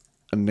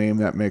a name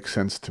that makes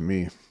sense to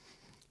me.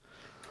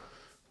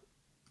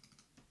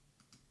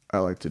 I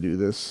like to do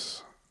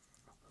this.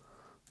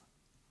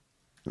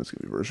 It's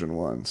going to be version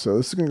 1. So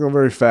this is going to go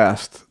very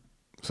fast.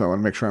 So I want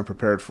to make sure I'm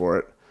prepared for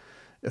it.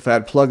 If I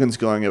had plugins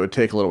going, it would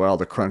take a little while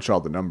to crunch all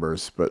the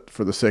numbers, but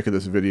for the sake of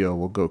this video,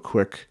 we'll go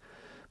quick.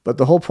 But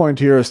the whole point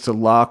here is to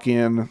lock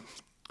in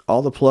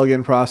all the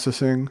plugin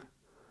processing,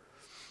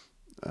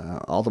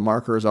 all the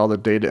markers, all the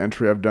data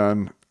entry I've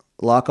done,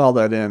 lock all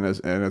that in,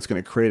 and it's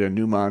going to create a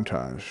new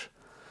montage.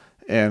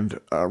 And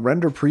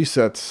render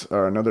presets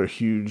are another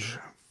huge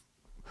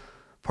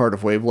part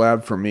of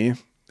WaveLab for me,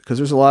 because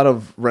there's a lot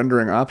of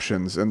rendering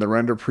options, and the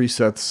render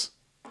presets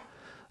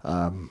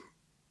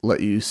let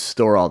you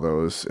store all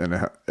those,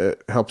 and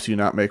it helps you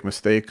not make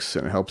mistakes,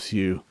 and it helps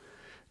you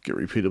get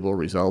repeatable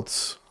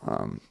results.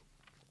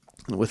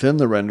 Within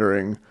the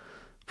rendering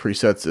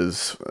presets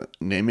is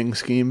naming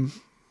scheme.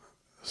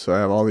 So I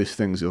have all these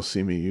things you'll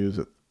see me use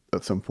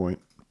at some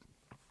point.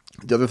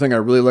 The other thing I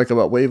really like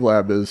about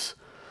WaveLab is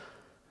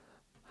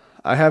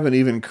I haven't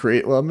even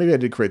well, maybe I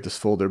did create this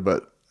folder,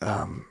 but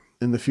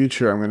in the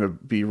future I'm going to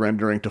be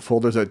rendering to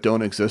folders that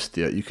don't exist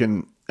yet. You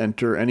can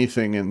enter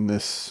anything in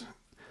this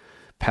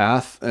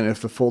path, and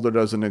if the folder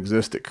doesn't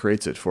exist, it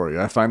creates it for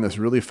you. I find this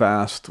really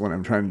fast when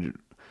I'm trying to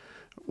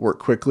work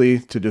quickly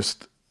to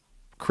just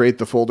create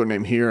the folder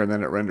name here and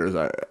then it renders.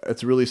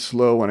 It's really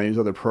slow when I use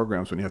other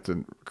programs when you have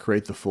to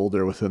create the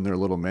folder within their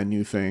little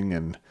menu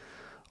thing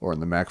or in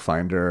the Mac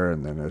Finder,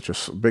 and then it's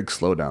just a big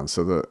slowdown.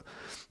 So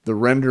the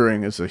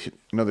rendering is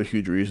another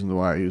huge reason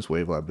why I use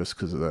WaveLab, just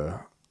because of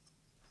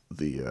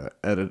the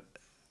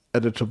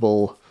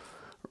editable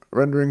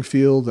rendering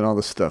field and all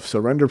this stuff. So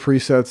render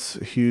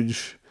presets, a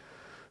huge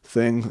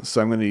thing.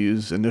 So I'm going to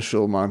use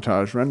initial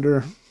montage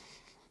render.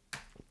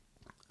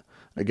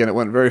 Again, it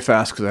went very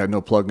fast because I had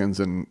no plugins,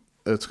 and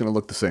it's going to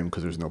look the same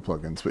because there's no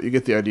plugins, but you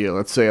get the idea.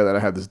 Let's say that I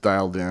had this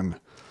dialed in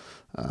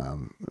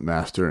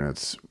master, and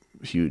it's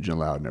huge and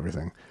loud and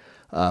everything.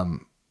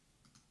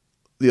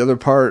 The other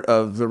part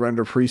of the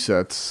render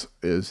presets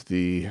is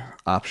the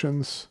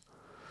options.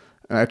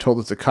 And I told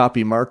it to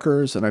copy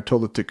markers, and I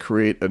told it to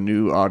create a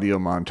new audio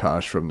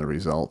montage from the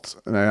result.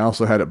 And I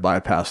also had it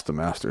bypass the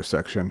master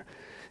section.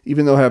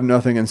 Even though I have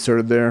nothing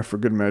inserted there, for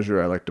good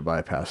measure, I like to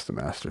bypass the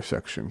master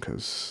section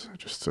because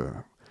just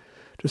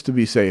to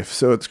be safe.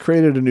 So it's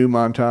created a new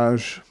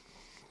montage.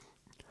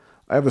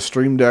 I have a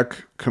Stream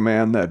Deck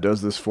command that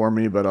does this for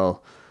me, but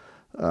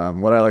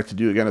what I like to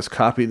do again is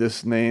copy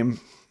this name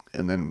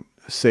and then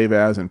save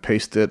as and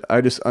paste it.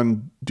 I just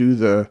undo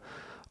the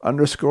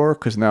underscore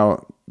because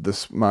now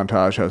this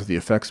montage has the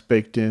effects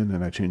baked in,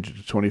 and I change it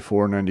to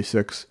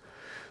 2496.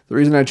 The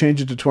reason I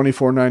change it to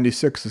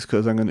 2496 is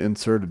because I'm going to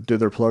insert a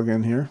dither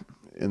plugin here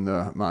in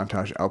the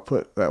montage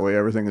output. That way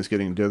everything is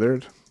getting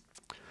dithered.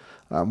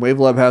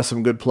 WaveLab has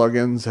some good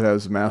plugins. It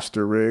has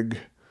Master Rig.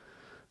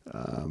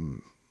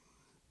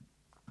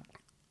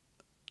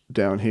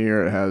 Down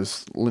here it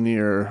has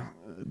Linear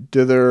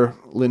Dither,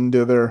 Lin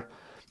Dither.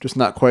 Just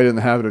not quite in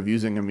the habit of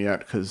using them yet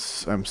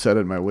because I'm set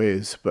in my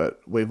ways,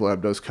 but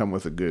WaveLab does come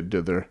with a good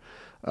dither,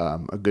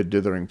 a good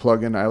dithering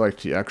plugin. I like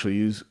to actually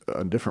use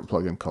a different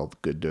plugin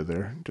called Good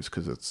Dither just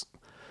because it's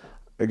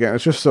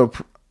just so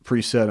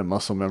preset and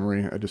muscle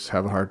memory. I just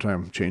have a hard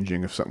time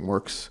changing if something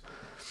works.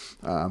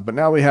 But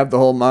now we have the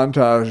whole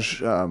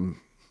montage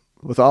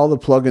with all the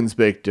plugins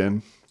baked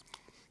in.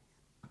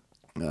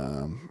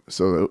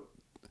 So that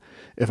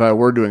if I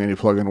were doing any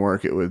plugin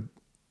work,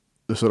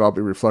 this would all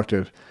be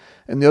reflected.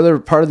 And the other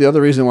part of the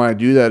other reason why I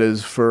do that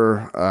is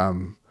for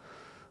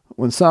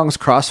when songs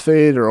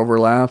crossfade or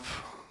overlap.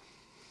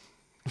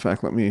 In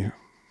fact, let me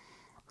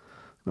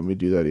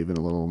do that even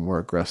a little more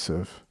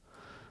aggressive.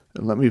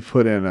 And let me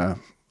put in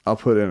I'll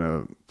put in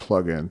a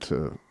plugin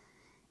to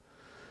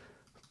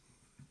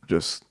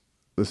just,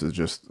 this is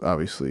just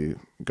obviously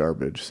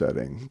garbage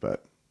setting,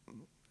 but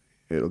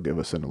it'll give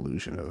us an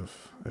illusion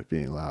of it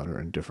being louder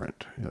and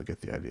different. You'll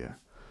get the idea.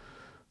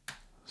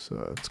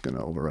 So it's going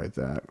to overwrite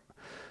that.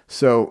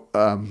 So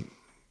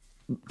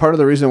part of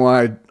the reason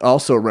why I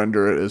also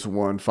render it as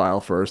one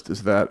file first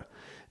is that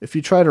if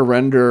you try to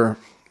render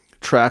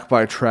track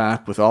by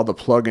track with all the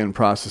plugin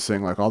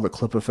processing, like all the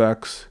clip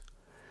effects,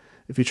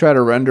 if you try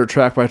to render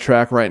track by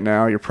track right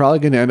now, you're probably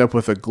going to end up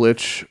with a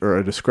glitch or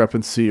a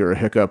discrepancy or a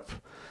hiccup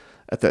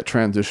at that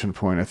transition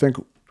point. I think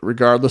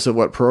regardless of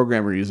what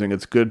program you're using,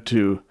 it's good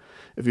to,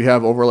 if you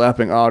have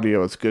overlapping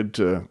audio, it's good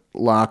to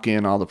lock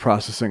in all the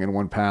processing in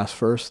one pass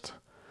first,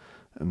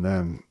 and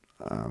then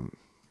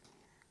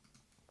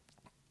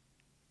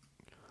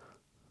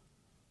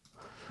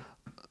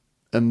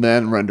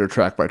render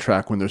track by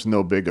track when there's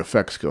no big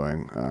effects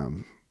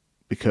going.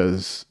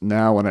 Because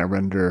now when I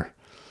render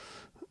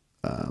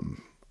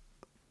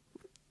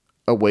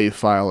a wave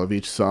file of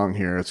each song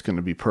here, it's going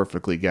to be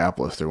perfectly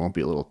gapless. There won't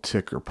be a little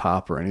tick or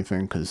pop or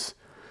anything, because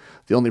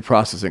the only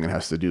processing it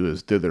has to do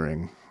is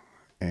dithering.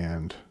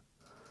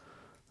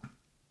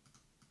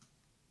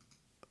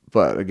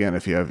 But again,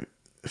 if you're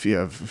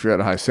at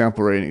a high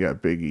sample rate and you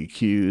got big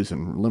EQs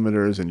and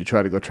limiters and you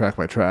try to go track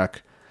by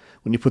track,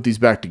 when you put these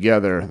back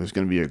together, there's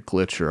going to be a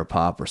glitch or a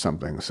pop or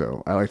something.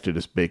 So I like to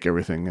just bake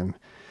everything in.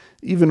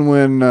 Even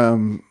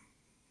when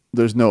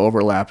there's no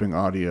overlapping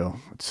audio,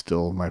 it's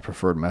still my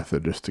preferred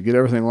method, just to get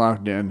everything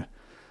locked in.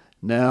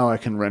 Now I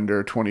can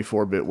render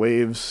 24-bit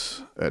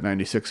waves at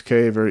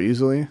 96K very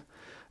easily.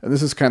 And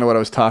this is kind of what I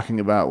was talking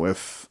about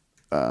with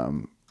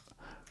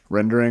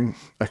rendering.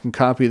 I can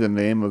copy the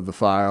name of the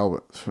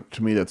file.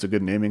 To me, that's a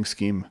good naming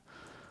scheme.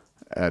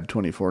 Add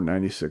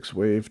 2496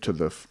 wave to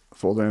the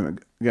folder.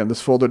 And again,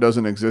 this folder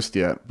doesn't exist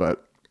yet,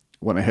 but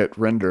when I hit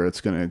render,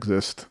 it's going to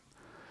exist.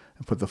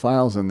 And put the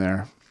files in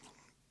there.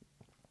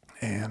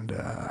 And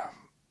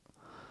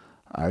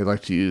I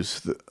like to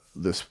use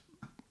this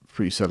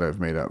preset I've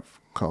made up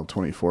called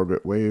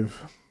 24-bit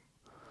wave.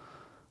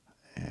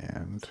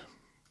 And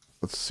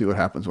let's see what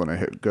happens when I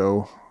hit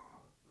go.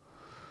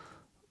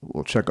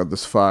 We'll check out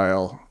this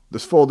file.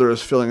 This folder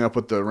is filling up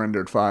with the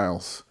rendered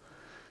files.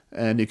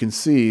 And you can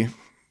see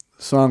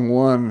song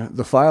 1,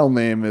 the file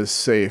name is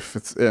safe.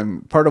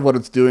 And part of what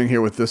it's doing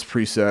here with this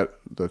preset,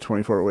 the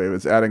 24-bit wave,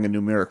 is adding a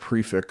numeric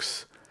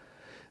prefix.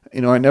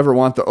 You know, I never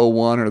want the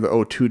 01 or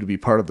the 02 to be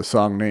part of the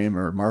song name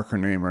or marker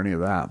name or any of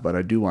that, but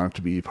I do want it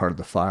to be part of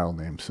the file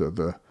name. So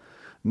the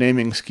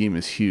naming scheme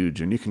is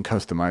huge, and you can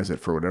customize it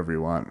for whatever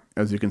you want.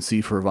 As you can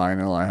see for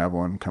vinyl, I have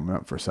one coming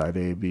up for side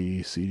A,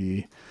 B,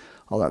 CD,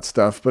 all that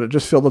stuff. But it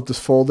just filled up this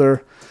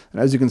folder,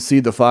 and as you can see,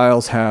 the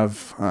files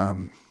have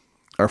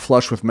are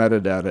flush with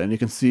metadata, and you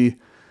can see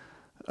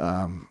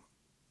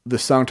the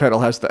song title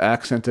has the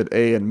accented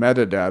A in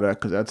metadata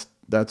because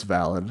that's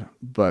valid,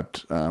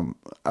 but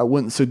I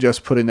wouldn't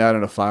suggest putting that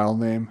in a file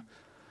name.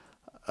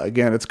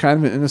 Again, it's kind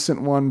of an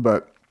innocent one,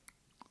 but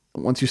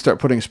once you start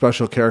putting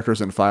special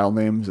characters in file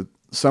names,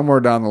 somewhere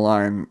down the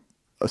line,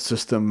 a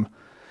system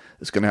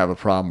is going to have a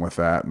problem with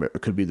that.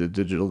 It could be the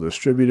digital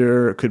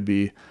distributor. It could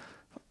be,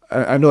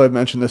 I know I've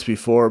mentioned this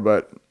before,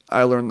 but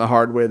I learned the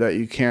hard way that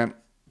you can't,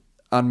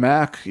 on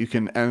Mac, you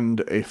can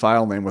end a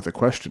file name with a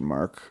question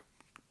mark.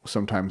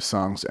 Sometimes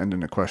songs end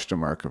in a question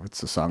mark if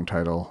it's the song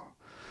title.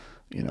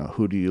 You know,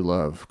 who do you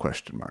love?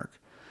 Question mark.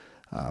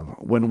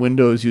 When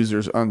Windows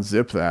users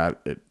unzip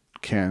that, it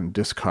can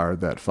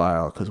discard that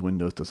file because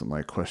Windows doesn't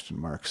like question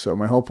marks. So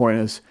my whole point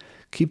is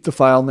keep the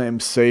file name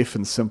safe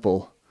and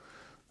simple,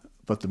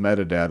 but the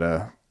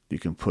metadata, you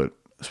can put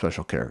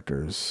special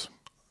characters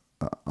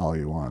all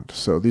you want.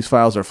 So these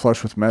files are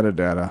flush with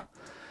metadata.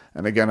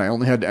 And again, I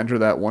only had to enter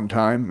that one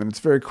time, and it's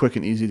very quick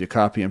and easy to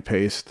copy and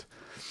paste.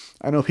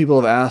 I know people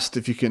have asked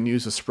if you can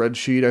use a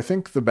spreadsheet. I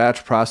think the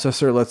batch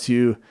processor lets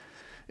you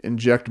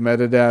inject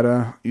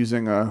metadata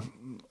using a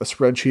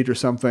spreadsheet or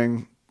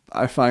something.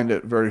 I find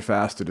it very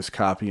fast to just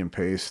copy and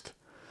paste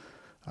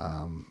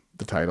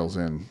the titles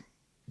in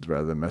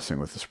rather than messing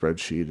with the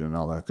spreadsheet and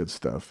all that good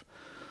stuff.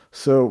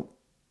 So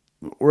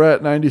we're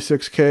at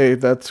 96K.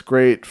 That's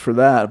great for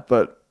that,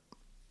 but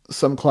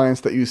some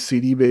clients that use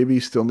CD Baby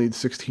still need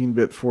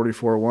 16-bit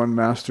 44.1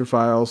 master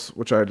files,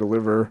 which I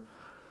deliver.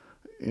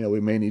 You know, we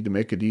may need to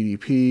make a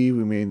DDP.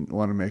 We may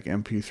want to make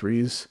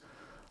MP3s.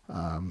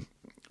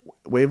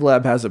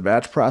 WaveLab has a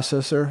batch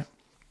processor.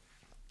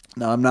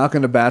 Now, I'm not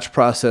going to batch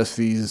process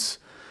these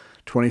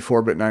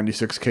 24-bit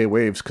 96K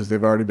waves because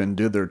they've already been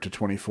dithered to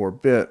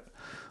 24-bit.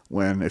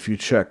 When, if you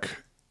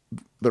check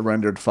the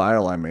rendered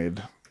file I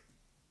made,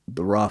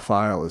 the raw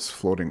file is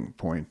floating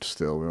point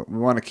still. We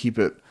want to keep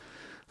it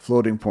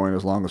floating point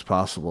as long as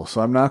possible.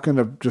 So I'm not going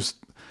to just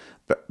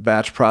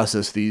batch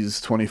process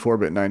these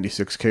 24-bit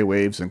 96K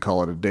waves and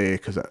call it a day,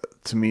 because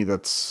to me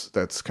that's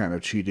kind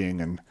of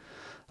cheating and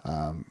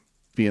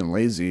being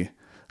lazy.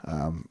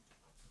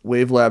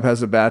 WaveLab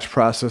has a batch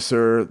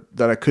processor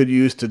that I could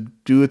use to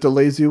do it the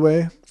lazy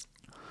way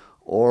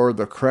or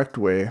the correct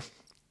way,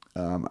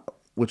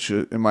 which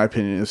in my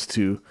opinion is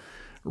to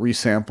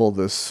resample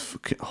this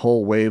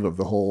whole wave of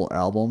the whole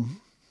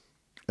album.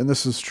 And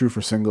this is true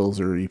for singles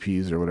or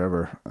EPs or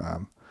whatever.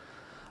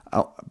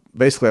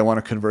 Basically, I want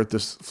to convert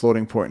this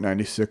floating point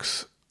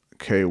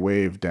 96K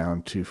wave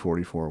down to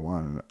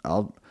 44.1.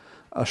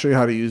 I'll show you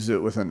how to use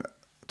it with a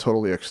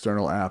totally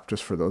external app,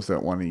 just for those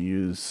that want to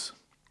use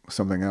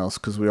something else,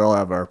 because we all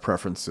have our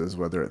preferences,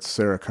 whether it's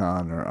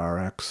Sericon or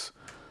RX.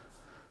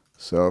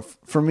 So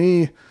for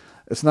me,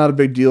 it's not a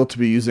big deal to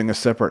be using a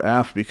separate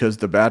app, because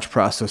the batch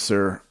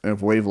processor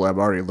of WaveLab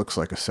already looks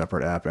like a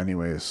separate app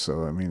anyways.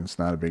 So I mean, it's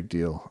not a big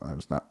deal.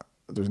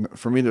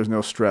 For me, there's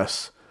no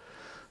stress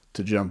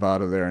to jump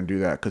out of there and do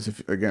that, because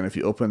if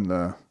you open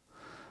the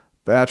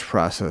batch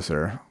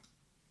processor,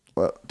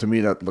 well, to me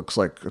that looks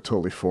like a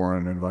totally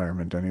foreign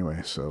environment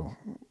anyway. So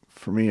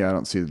for me, I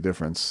don't see the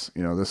difference.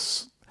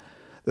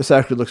 This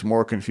actually looks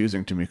more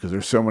confusing to me, because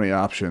there's so many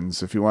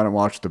options. If you want to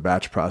watch the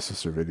batch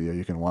processor video,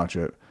 you can watch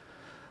it.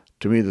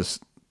 To me, there's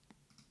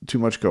too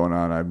much going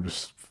on. I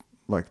just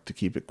like to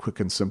keep it quick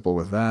and simple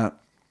with that.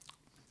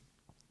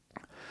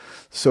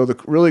 So the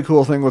really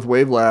cool thing with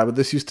WaveLab,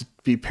 this used to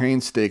be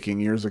painstaking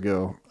years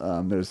ago.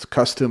 There's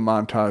custom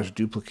montage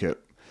duplicate.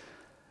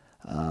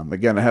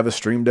 Again, I have a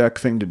Stream Deck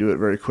thing to do it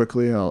very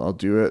quickly. I'll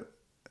do it.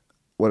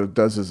 What it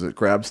does is it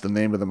grabs the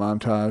name of the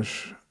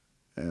montage.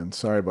 And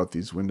sorry about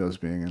these windows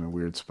being in a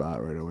weird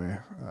spot right away.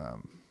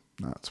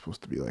 Not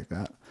supposed to be like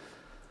that.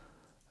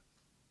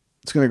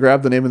 It's going to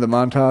grab the name of the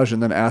montage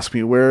and then ask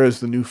me, where is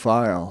the new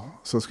file?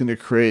 So it's going to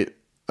create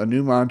a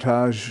new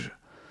montage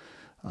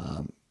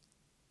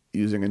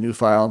using a new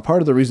file. And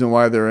part of the reason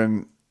why they're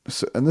in,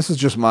 and this is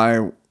just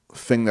my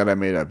thing that I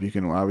made up. You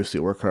can obviously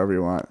work however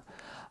you want.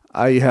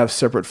 I have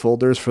separate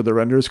folders for the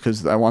renders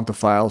because I want the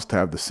files to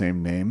have the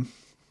same name.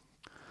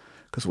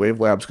 Because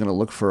WaveLab's going to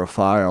look for a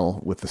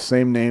file with the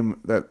same name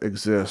that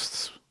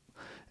exists,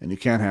 and you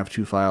can't have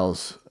two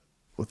files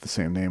with the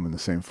same name in the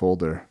same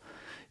folder.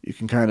 You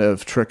can kind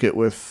of trick it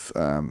with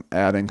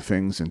adding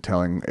things and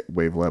telling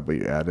WaveLab what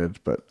you added,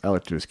 but I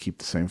like to just keep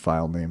the same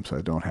file name so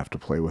I don't have to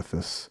play with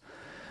this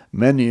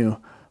menu.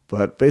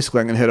 But basically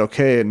I'm going to hit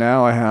OK, and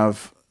now I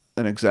have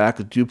an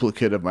exact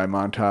duplicate of my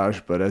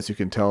montage, but as you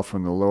can tell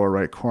from the lower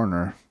right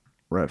corner,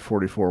 we're at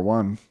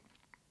 44.1.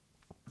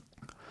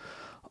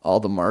 All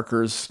the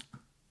markers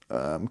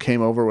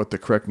came over with the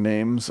correct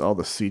names. All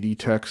the CD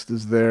text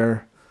is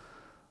there.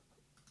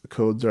 The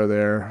codes are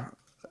there.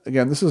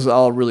 Again, this is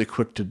all really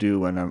quick to do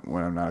when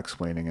I'm not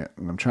explaining it,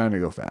 and I'm trying to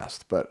go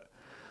fast. But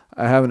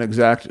I have an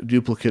exact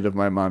duplicate of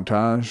my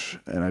montage,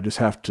 and I just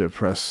have to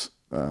press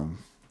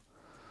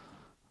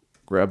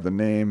grab the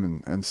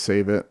name and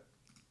save it.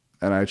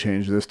 And I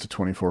change this to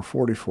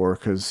 2444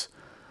 because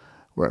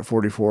we're at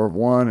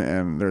 44.1,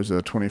 and there's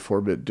a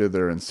 24-bit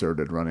dither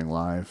inserted running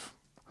live.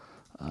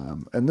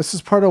 And this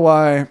is part of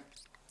why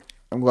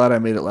I'm glad I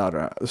made it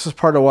louder. This is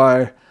part of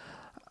why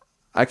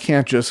I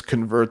can't just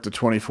convert the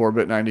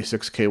 24-bit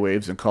 96K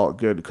waves and call it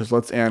good, because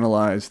let's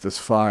analyze this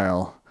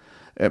file.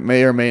 It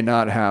may or may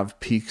not have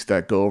peaks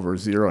that go over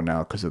 0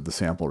 now because of the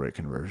sample rate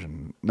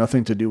conversion.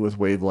 Nothing to do with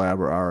WaveLab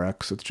or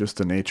RX. It's just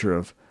the nature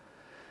of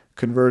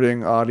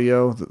converting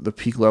audio. The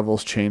peak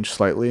levels change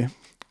slightly.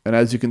 And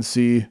as you can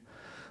see,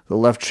 the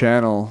left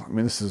channel, I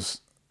mean, this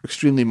is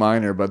extremely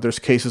minor, but there's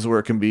cases where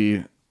it can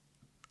be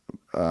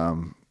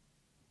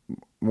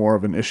more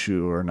of an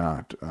issue or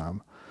not.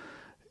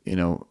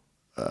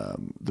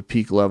 The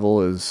peak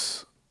level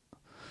is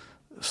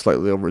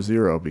slightly over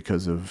 0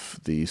 because of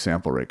the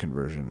sample rate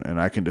conversion,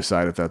 and I can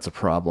decide if that's a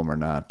problem or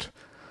not.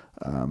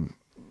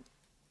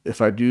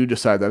 If I do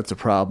decide that it's a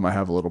problem, I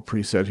have a little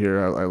preset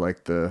here. I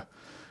like the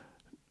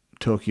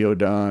Tokyo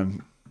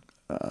Dawn,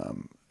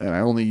 and I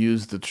only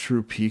use the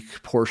true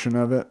peak portion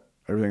of it.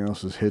 Everything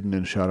else is hidden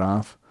and shut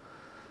off,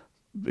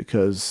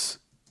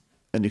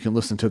 and you can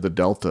listen to the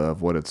delta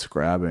of what it's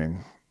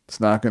grabbing. It's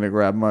not going to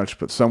grab much,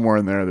 but somewhere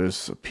in there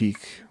there's a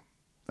peak,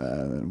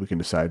 and we can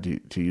decide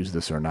to use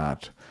this or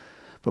not.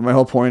 But my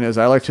whole point is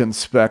I like to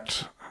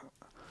inspect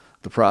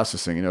the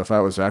processing. If I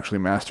was actually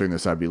mastering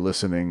this, I'd be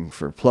listening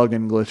for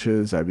plug-in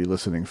glitches. I'd be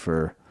listening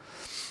to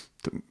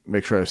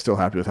make sure I'm still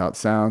happy with how it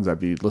sounds. I'd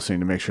be listening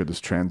to make sure this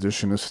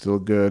transition is still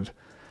good.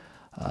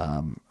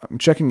 I'm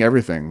checking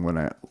everything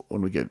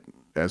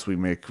as we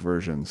make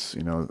versions.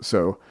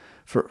 So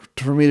for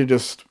me to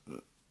just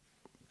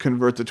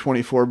convert the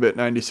 24-bit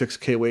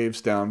 96K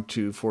waves down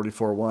to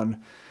 44.1,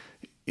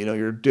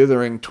 you're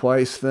dithering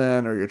twice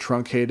then, or you're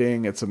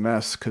truncating. It's a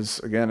mess, because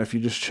again, if you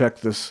just check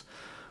this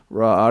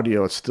raw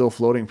audio, it's still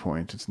floating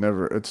point. It's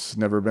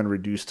never been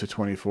reduced to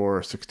 24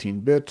 or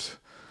 16-bit.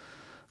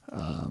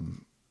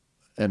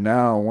 And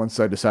now, once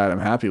I decide I'm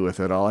happy with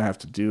it, all I have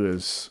to do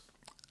is,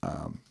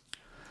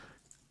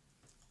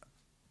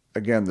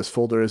 again, this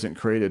folder isn't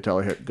created till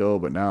I hit go,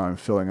 but now I'm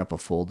filling up a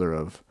folder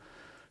of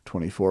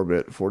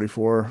 24-bit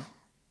 44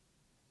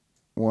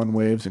 1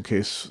 waves in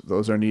case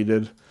those are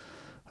needed.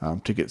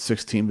 To get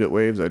 16-bit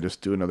waves, I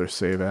just do another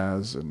save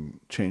as and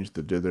change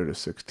the dither to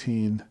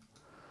 16.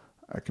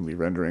 I can be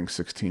rendering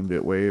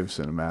 16-bit waves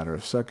in a matter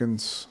of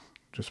seconds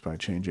just by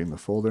changing the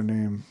folder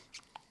name.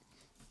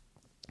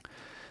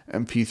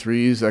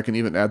 MP3s, I can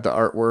even add the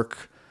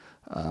artwork.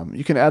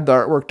 You can add the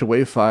artwork to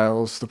WAV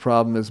files. The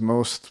problem is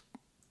most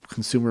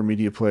consumer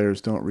media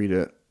players don't read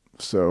it.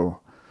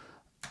 So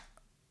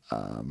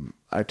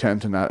I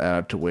tend to not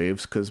add it to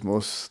waves because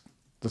most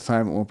of the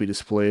time it won't be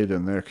displayed,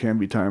 and there can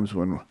be times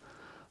when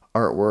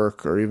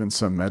artwork or even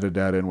some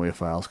metadata in WAV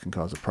files can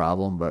cause a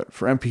problem. But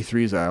for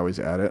MP3s, I always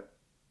add it.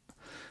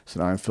 So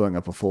now I'm filling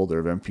up a folder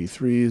of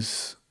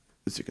MP3s.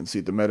 As you can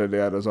see, the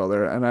metadata is all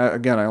there. And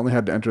again, I only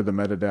had to enter the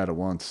metadata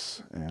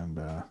once.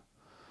 And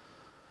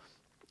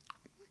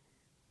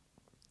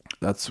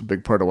that's a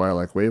big part of why I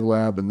like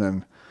WaveLab. And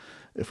then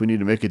if we need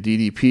to make a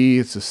DDP,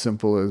 it's as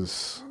simple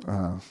as,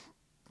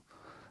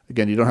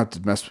 again, you don't have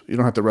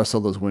to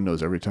wrestle those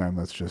windows every time.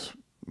 That's just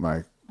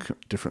my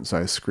different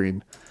size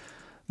screen.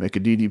 Make a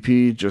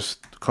DDP,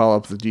 just call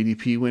up the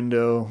DDP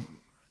window,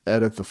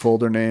 edit the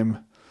folder name,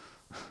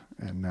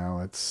 and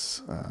now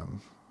it's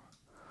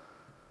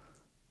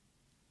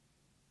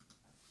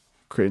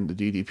creating the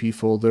DDP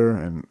folder.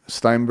 And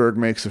Steinberg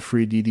makes a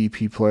free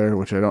DDP player,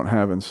 which I don't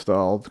have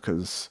installed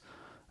because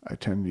I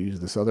tend to use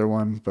this other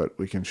one, but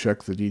we can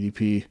check the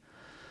DDP,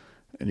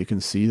 and you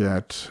can see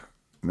that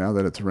now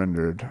that it's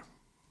rendered,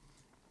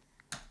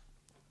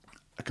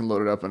 I can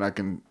load it up and I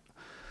can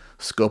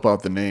scope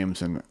out the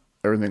names, and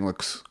everything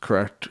looks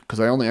correct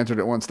because I only entered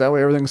it once. That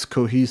way everything's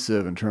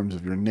cohesive in terms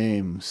of your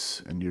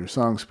names and your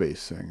song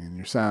spacing and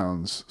your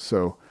sounds.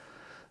 So,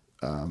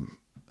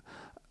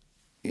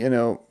 you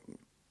know,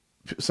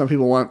 some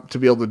people want to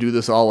be able to do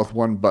this all with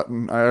one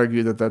button. I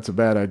argue that that's a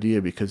bad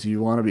idea because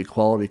you want to be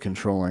quality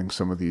controlling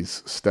some of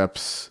these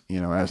steps, you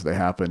know, as they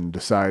happen.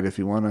 Decide if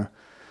you want to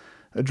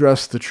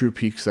address the true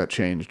peaks that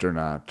changed or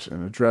not,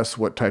 and address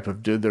what type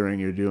of dithering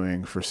you're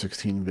doing for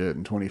 16-bit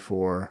and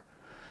 24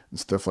 and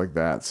stuff like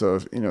that. So,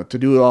 if, you know, to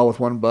do it all with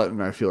one button,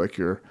 I feel like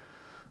you're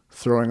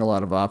throwing a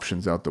lot of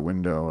options out the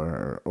window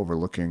or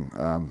overlooking.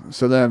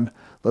 So then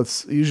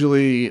let's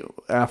usually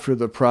after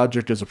the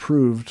project is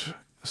approved.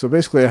 So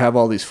basically I have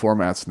all these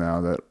formats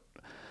now that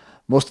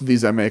most of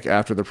these I make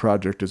after the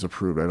project is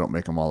approved. I don't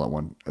make them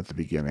all at the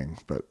beginning,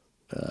 but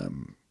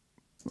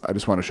I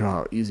just want to show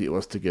how easy it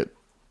was to get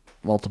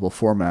multiple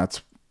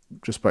formats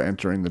just by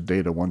entering the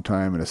data one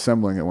time and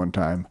assembling it one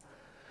time.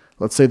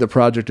 Let's say the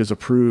project is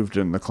approved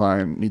and the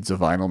client needs a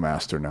vinyl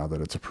master now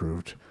that it's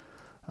approved.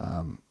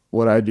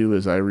 What I do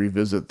is I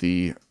revisit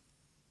the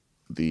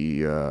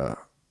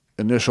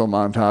initial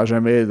montage I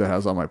made that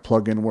has all my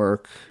plugin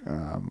work,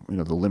 you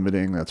know, the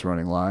limiting that's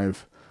running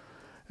live,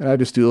 and I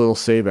just do a little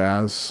save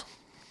as,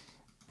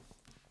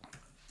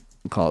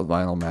 and call it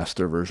Vinyl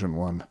Master version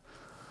 1,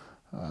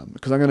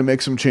 because I'm going to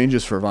make some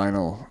changes for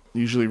vinyl,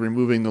 usually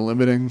removing the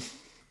limiting.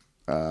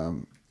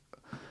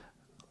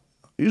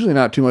 Usually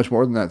not too much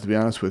more than that, to be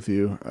honest with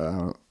you.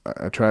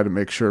 I try to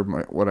make sure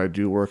what I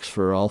do works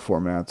for all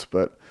formats,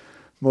 but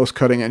most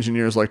cutting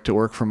engineers like to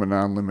work from a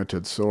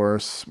non-limited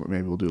source.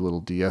 Maybe we'll do a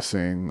little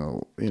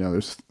de-essing. You know,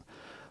 there's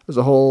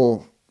a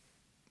whole,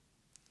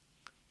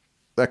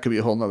 that could be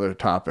a whole nother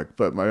topic.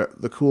 But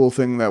the cool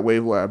thing that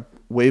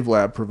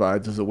WaveLab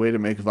provides is a way to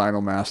make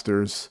vinyl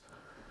masters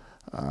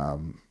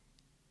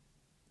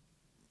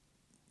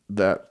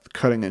that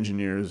cutting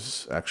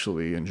engineers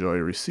actually enjoy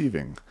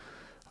receiving.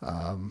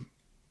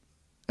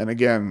 And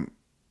again,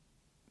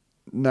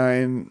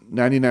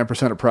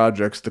 99% of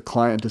projects, the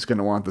client is going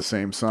to want the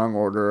same song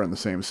order and the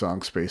same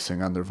song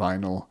spacing on their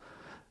vinyl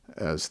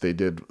as they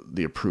did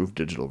the approved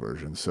digital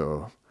version.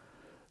 So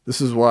this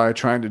is why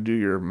trying to do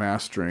your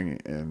mastering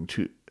in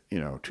two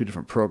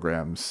different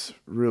programs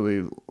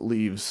really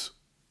leaves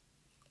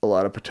a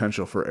lot of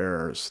potential for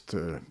errors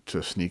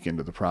to sneak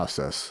into the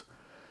process.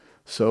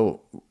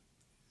 So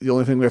the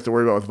only thing we have to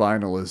worry about with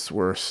vinyl is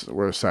where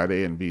side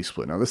A and B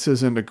split. Now, this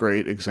isn't a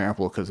great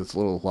example because it's a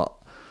little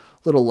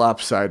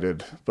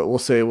lopsided, but we'll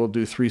say we'll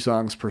do 3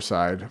 songs per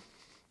side.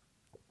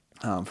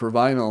 For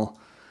vinyl,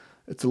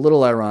 it's a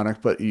little ironic,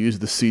 but you use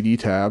the CD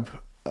tab.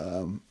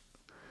 And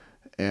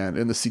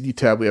in the CD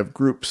tab, we have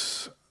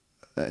groups.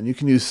 And you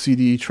can use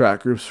CD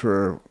track groups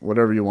for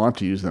whatever you want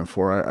to use them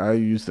for. I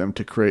use them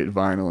to create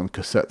vinyl and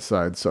cassette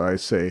sides. So I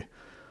say,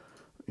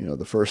 you know,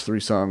 the first 3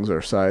 songs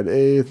are side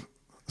A,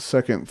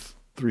 second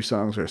 3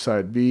 songs are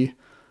side B.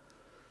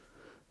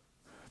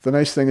 The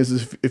nice thing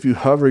is if you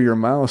hover your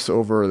mouse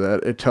over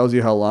that, it tells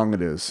you how long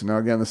it is. Now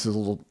again, this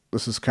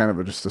is kind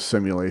of just a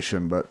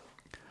simulation, but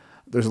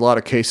there's a lot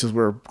of cases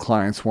where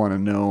clients want to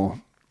know,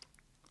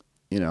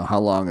 you know, how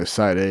long is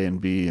side A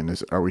and B,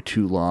 and are we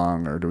too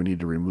long, or do we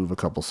need to remove a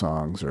couple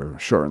songs or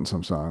shorten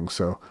some songs?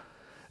 So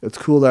it's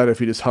cool that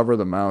if you just hover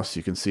the mouse,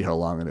 you can see how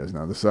long it is.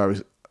 Now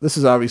this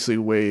is obviously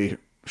way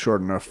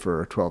short enough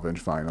for a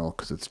 12-inch vinyl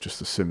because it's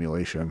just a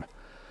simulation.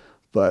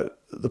 But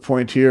the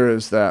point here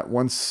is that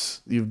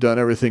once you've done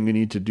everything you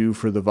need to do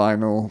for the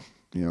vinyl,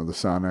 you know, the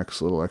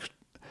Sonics, little extra,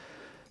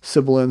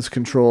 sibilance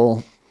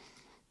control,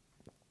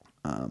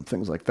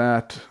 things like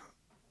that.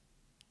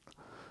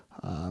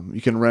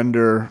 You can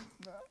render.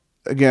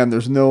 Again,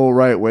 there's no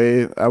right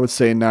way. I would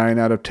say 9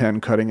 out of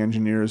 10 cutting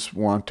engineers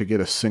want to get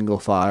a single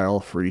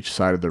file for each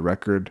side of the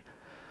record.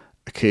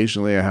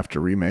 Occasionally, I have to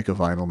remake a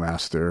vinyl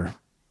master.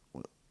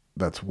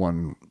 That's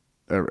one.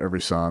 Every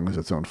song is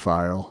its own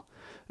file.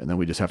 And then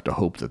we just have to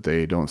hope that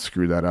they don't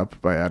screw that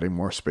up by adding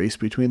more space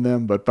between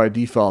them. But by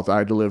default,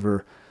 I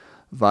deliver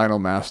vinyl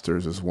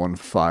masters as one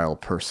file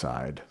per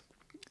side.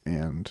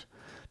 And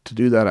to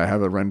do that, I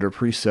have a render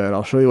preset.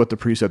 I'll show you what the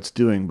preset's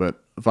doing,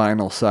 but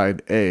vinyl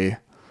side A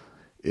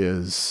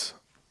is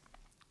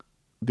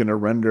going to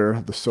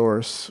render the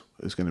source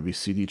is going to be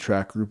CD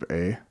track group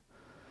A.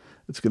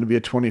 It's going to be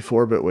a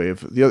 24-bit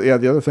wave. The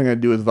other thing I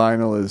do with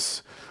vinyl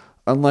is,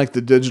 unlike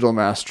the digital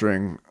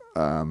mastering,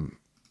 I'm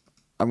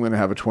going to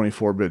have a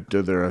 24-bit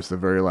dither as the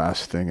very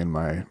last thing in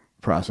my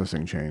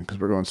processing chain, because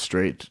we're going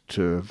straight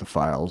to the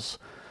files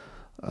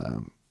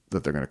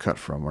that they're going to cut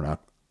from.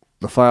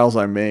 The files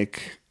I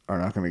make are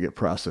not going to get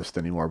processed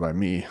anymore by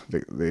me.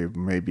 They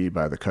may be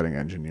by the cutting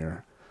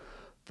engineer.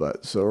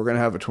 But so we're going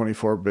to have a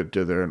 24-bit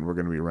dither, and we're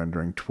going to be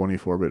rendering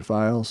 24-bit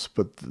files.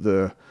 But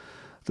the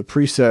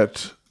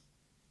preset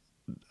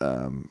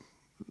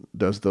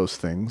does those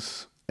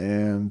things,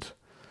 and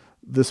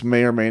this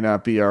may or may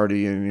not be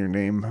already in your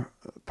name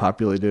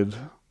populated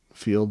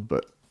field,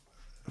 but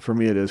for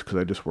me it is, because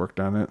I just worked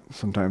on it.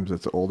 Sometimes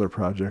it's an older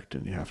project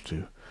and you have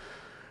to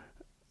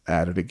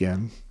add it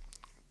again.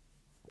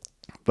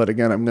 But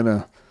again, I'm going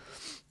to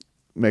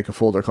make a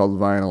folder called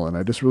vinyl, and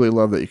I just really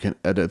love that you can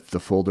edit the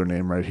folder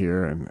name right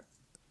here, and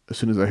as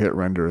soon as I hit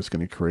render, it's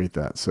going to create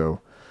that.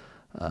 So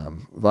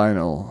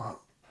vinyl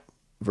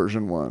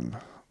version 1,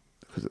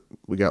 because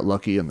we got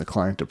lucky and the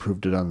client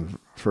approved it on the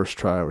first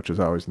try, which is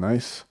always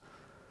nice.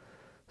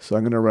 So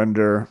I'm going to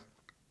render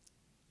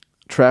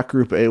track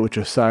group A, which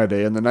is side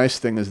A. And the nice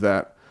thing is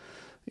that,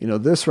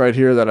 this right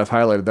here that I've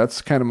highlighted,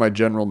 that's kind of my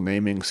general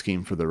naming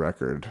scheme for the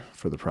record,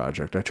 for the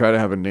project. I try to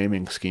have a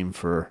naming scheme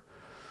for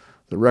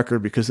the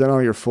record, because then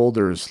all your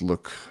folders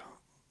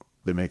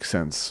they make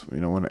sense.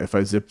 If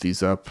I zip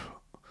these up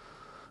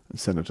and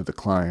send it to the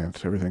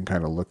client, everything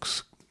kind of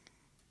looks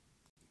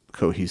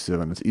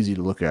cohesive and it's easy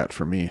to look at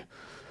for me.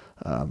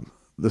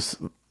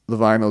 The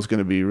vinyl is going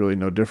to be really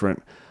no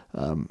different.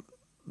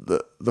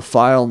 The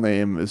file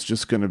name is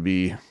just going to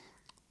be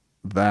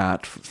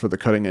that for the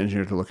cutting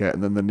engineer to look at,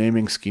 and then the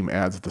naming scheme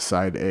adds the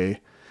side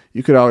A.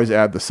 You could always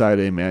add the side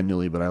A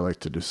manually, but I like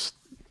to just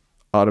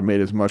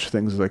automate as much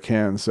things as I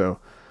can. So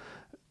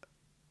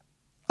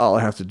all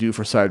I have to do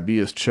for side B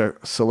is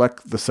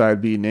select the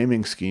side B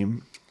naming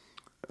scheme,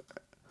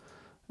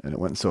 and it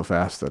went so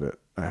fast that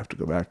I have to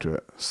go back to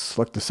it.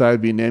 Select the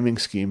side B naming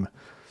scheme.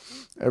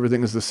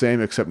 Everything is the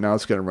same, except now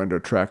it's going to render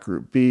track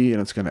group B,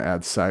 and it's going to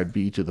add side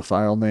B to the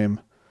file name.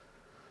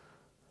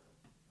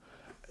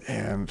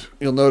 And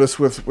you'll notice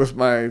with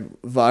my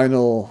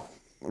vinyl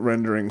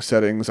rendering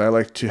settings, I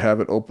like to have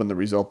it open the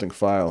resulting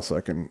file so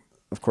I can,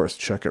 of course,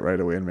 check it right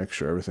away and make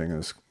sure everything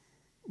is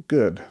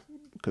good,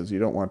 because you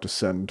don't want to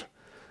send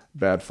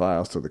bad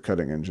files to the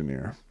cutting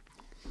engineer.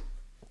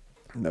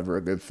 Never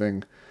a good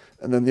thing.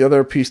 And then the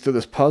other piece to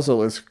this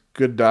puzzle is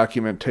good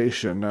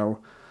documentation. Now,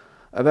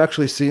 I've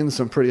actually seen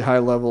some pretty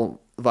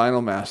high-level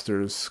vinyl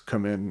masters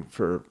come in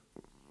for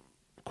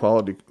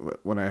quality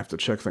when I have to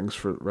check things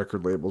for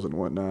record labels and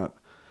whatnot.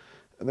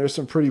 And there's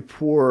some pretty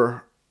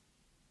poor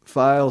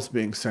files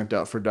being sent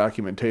out for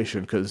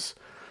documentation, because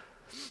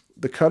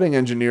the cutting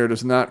engineer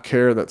does not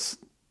care that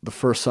the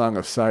first song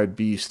of side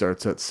B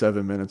starts at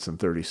 7 minutes and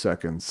 30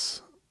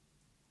 seconds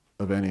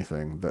of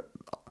anything. That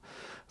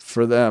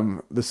for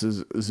them, this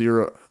is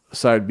 0.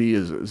 Side B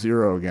is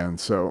 0 again.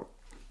 So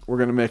we're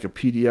going to make a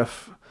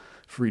PDF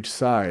for each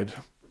side.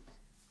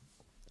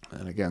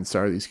 And again,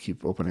 sorry, these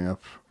keep opening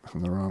up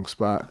in the wrong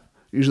spot.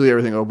 Usually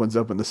everything opens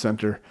up in the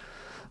center.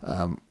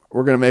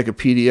 We're going to make a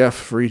PDF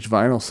for each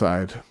vinyl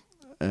side,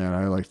 and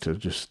I like to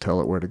just tell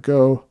it where to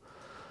go.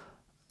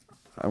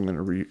 I'm going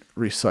to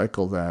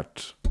recycle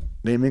that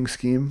naming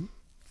scheme.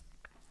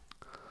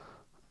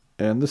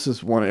 And this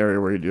is one area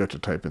where you do have to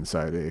type in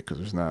side A, because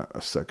there's not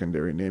a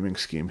secondary naming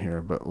scheme here,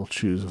 but we'll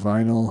choose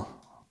vinyl.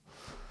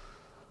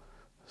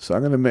 So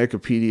I'm going to make a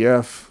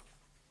PDF.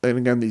 And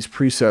again, these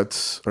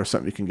presets are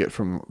something you can get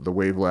from the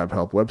WaveLab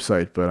Help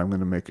website, but I'm going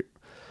to make it.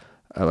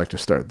 I like to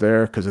start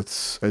there because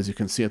it's, as you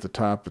can see at the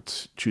top,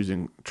 it's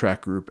choosing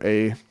track group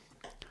A,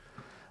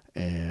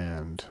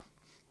 and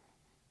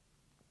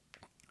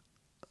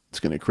it's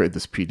going to create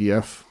this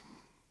PDF.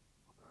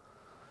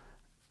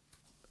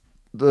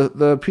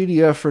 The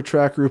PDF for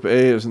track group A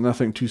is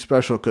nothing too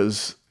special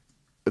because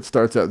it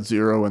starts at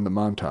 0 in the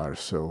montage.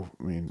 So,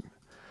 I mean,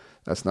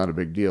 that's not a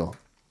big deal.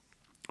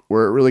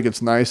 Where it really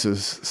gets nice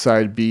is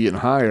side B and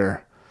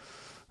higher,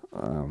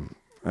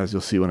 as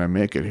you'll see when I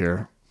make it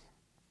here.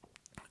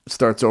 It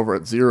starts over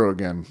at 0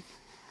 again.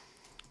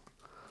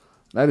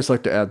 And I just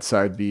like to add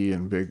side B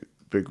in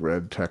big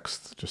red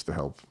text just to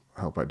help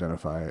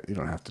identify it. You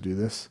don't have to do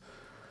this.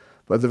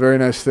 But the very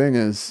nice thing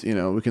is,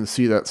 we can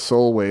see that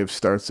soul wave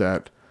starts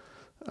at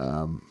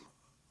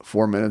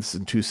 4 minutes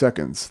and 2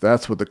 seconds.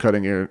 That's what the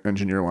cutting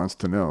engineer wants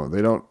to know.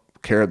 They don't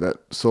care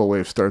that Soul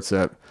Wave starts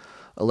at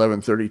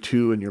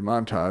 11:32 in your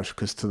montage,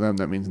 because to them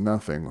that means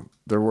nothing.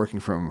 They're working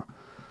from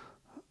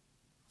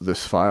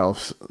this file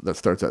that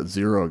starts at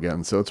 0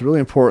 again. So it's really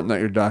important that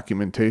your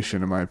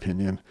documentation, in my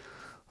opinion,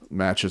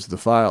 matches the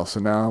file.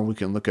 So now we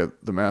can look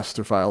at the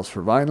master files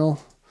for vinyl.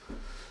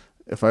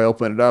 If I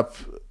open it up,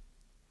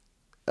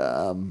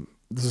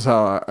 this is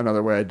how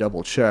another way I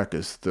double check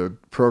is the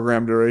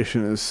program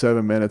duration is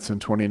 7 minutes and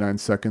 29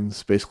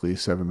 seconds, basically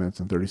 7 minutes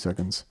and 30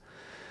 seconds.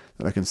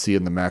 And I can see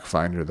in the Mac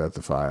Finder that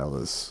the file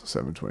is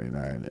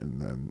 729.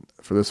 And then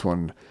for this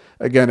one,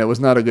 again, it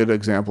was not a good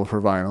example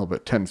for vinyl,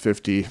 but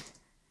 1050.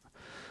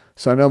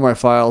 So I know my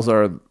files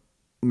are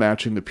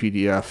matching the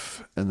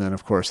PDF. And then,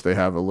 of course, they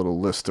have a little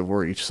list of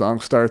where each song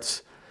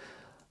starts.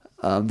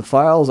 The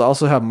files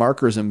also have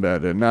markers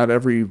embedded. Not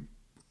every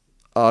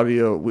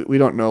audio, we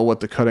don't know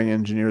what the cutting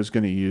engineer is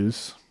going to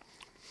use.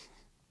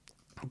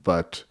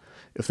 But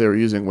if they were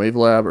using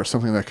WaveLab or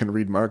something that can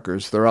read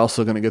markers, they're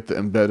also going to get the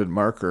embedded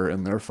marker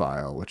in their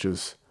file, which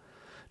is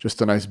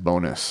just a nice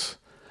bonus.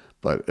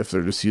 But if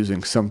they're just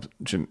using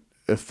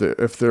if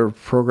their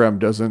program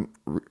doesn't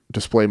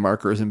display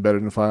markers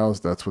embedded in files,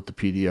 that's what the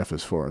PDF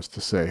is for, is to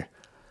say,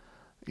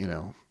 you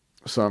know,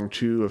 song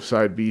 2 of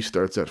side B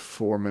starts at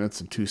 4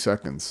 minutes and 2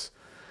 seconds.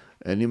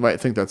 And you might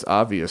think that's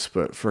obvious,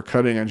 but for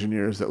cutting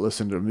engineers that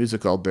listen to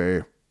music all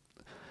day,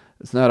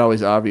 it's not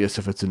always obvious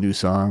if it's a new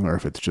song or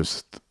if it's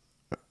just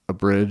a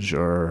bridge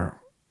or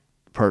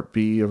part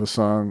B of a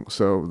song.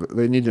 So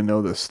they need to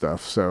know this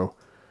stuff. So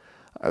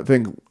I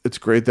think it's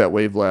great that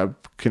WaveLab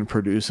can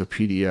produce a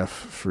PDF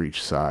for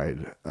each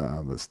side,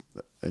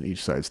 and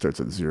each side starts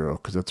at 0,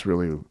 because that's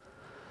really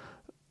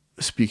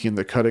speaking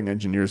the cutting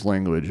engineer's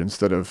language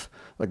instead of,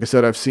 like I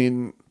said, I've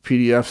seen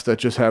PDFs that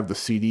just have the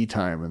CD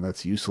time, and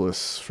that's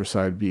useless for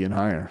side B and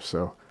higher.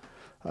 So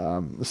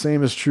the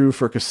same is true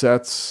for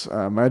cassettes.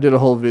 I did a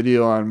whole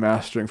video on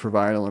mastering for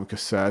vinyl and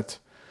cassette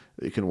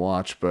that you can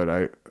watch, but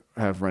I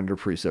have render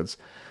presets.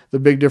 The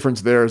big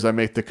difference there is I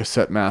make the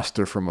cassette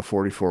master from a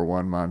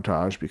 44.1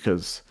 montage,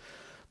 because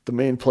the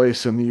main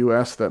place in the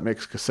US that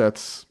makes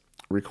cassettes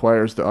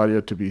requires the audio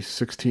to be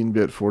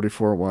 16-bit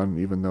 44.1,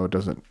 even though it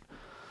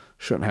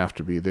shouldn't have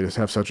to be. They just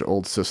have such an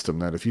old system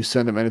that if you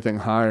send them anything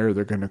higher,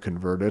 they're going to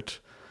convert it.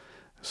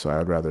 So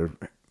I'd rather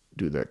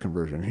do that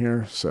conversion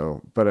here.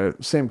 So,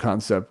 but same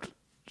concept,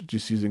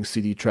 just using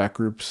CD track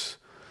groups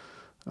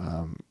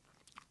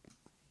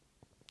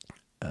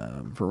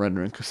for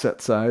rendering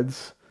cassette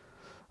sides.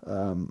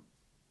 I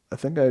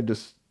think I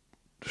just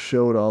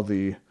showed all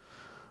the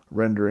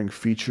rendering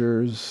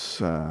features.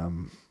 A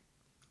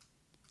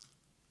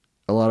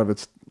lot of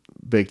it's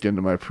baked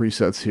into my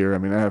presets here. I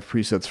mean, I have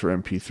presets for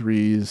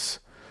MP3s.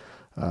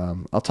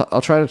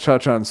 I'll try to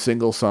touch on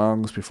single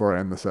songs before I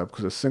end this up,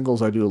 because the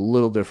singles I do a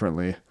little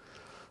differently.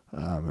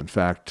 In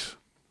fact,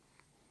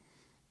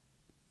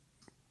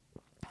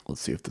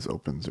 let's see if this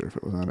opens or if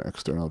it was on an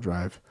external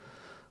drive.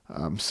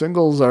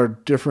 Singles are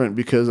different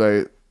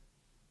because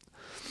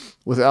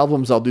with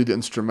albums, I'll do the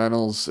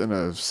instrumentals in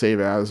a save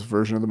as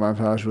version of the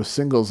montage. With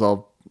singles,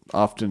 I'll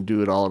often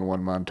do it all in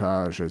one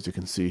montage. As you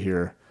can see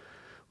here,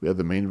 we have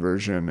the main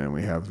version and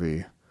we have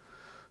the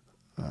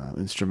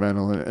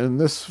instrumental. And in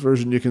this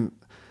version, you can,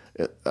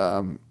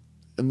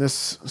 in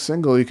this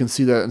single, you can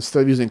see that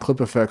instead of using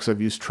clip effects,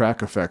 I've used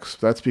track effects.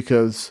 That's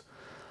because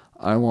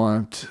I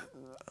want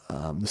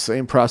the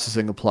same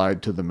processing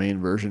applied to the main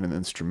version and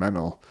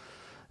instrumental.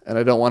 And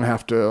I don't want to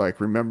have to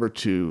remember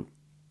to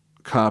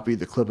copy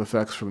the clip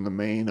effects from the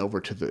main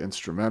over to the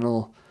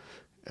instrumental.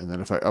 And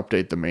then if I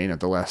update the main at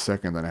the last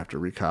second, then I have to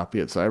recopy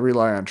it. So I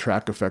rely on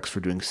track effects for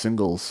doing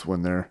singles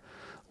when they're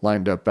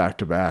lined up back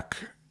to back.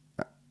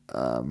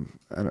 And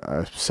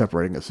I'm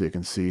separating it so you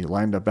can see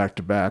lined up back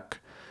to back.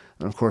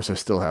 And of course I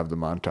still have the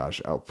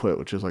montage output,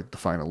 which is like the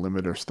final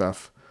limiter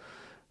stuff.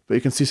 But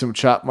you can see some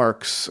chop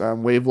marks.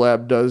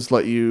 WaveLab does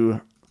let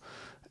you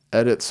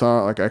edit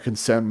song. Like I can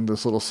send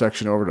this little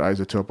section over to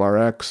Isotope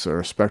RX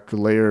or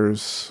Spectral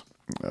Layers,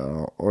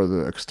 or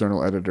the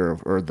external editor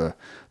or the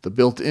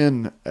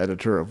built-in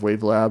editor of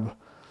WaveLab.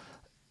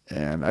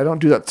 And I don't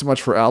do that so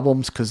much for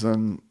albums, because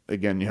then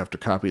again you have to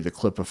copy the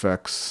clip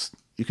effects.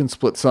 You can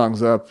split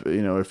songs up,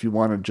 if you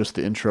wanted just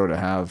the intro to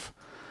have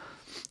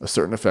a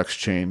certain effects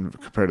chain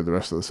compared to the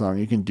rest of the song,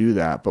 you can do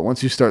that. But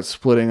once you start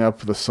splitting up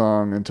the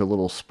song into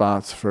little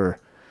spots for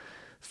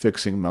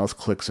fixing mouth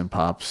clicks and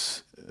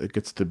pops, it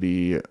gets to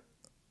be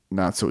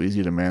not so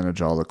easy to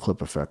manage all the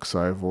clip effects. So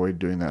I avoid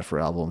doing that for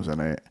albums,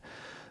 and I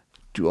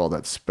do all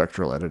that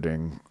spectral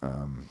editing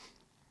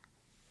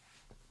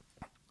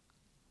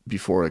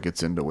before it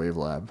gets into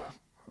WaveLab.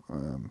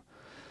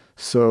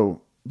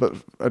 But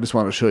I just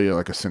want to show you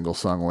like a single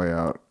song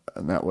layout,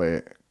 and that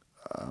way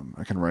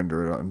I can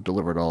render it and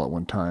deliver it all at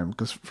one time.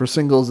 Because for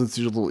singles, it's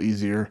usually a little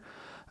easier.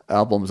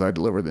 Albums, I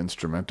deliver the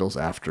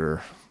instrumentals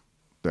after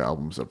the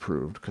album's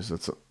approved, because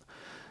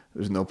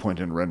there's no point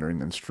in rendering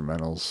the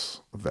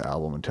instrumentals of the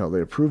album until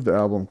they approve the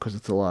album, because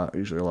it's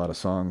usually a lot of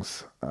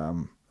songs.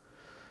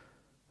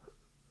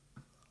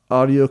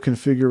 audio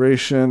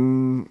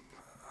configuration,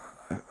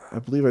 I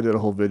believe I did a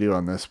whole video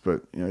on this,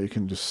 but you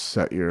can just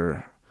set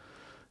your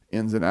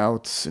ins and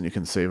outs, and you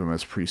can save them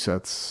as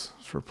presets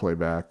for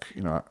playback.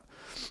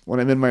 When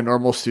I'm in my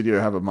normal studio,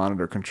 I have a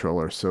monitor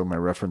controller, so my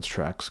reference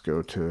tracks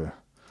go to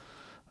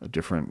a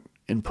different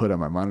input on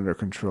my monitor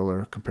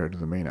controller compared to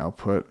the main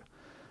output.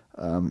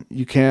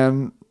 You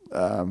can,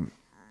 I'll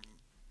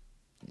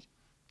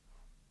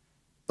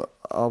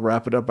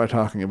wrap it up by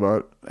talking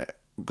about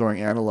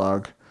going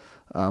analog.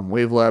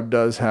 WaveLab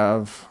does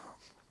have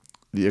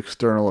the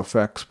external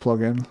effects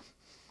plugin,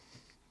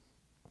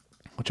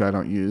 which I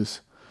don't use,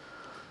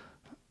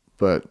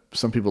 but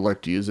some people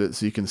like to use it,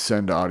 so you can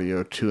send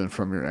audio to and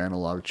from your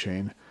analog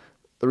chain.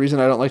 The reason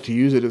I don't like to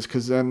use it is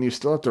because then you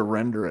still have to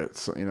render it.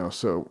 So,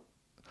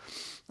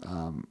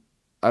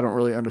 I don't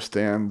really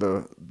understand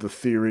the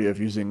theory of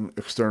using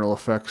external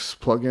effects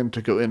plugin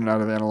to go in and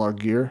out of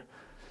analog gear.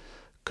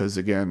 Because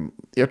again,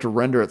 you have to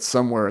render it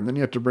somewhere, and then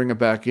you have to bring it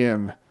back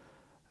in.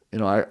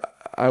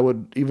 I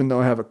would, even though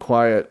I have a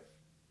quiet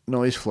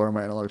noise floor in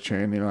my analog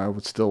chain, I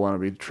would still want to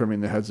be trimming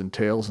the heads and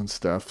tails and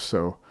stuff.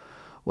 So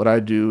what I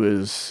do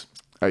is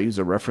I use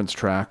a reference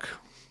track.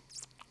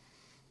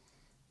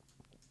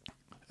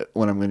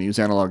 When I'm going to use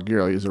analog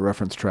gear, I'll use a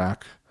reference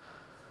track.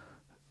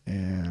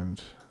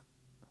 And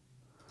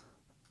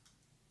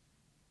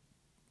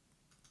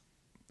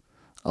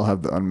I'll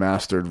have the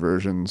unmastered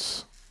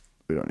versions.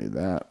 We don't need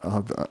that. I'll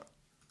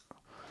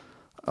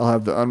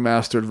have the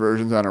unmastered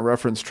versions on a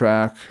reference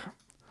track.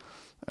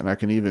 And I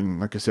can even,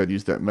 like I said,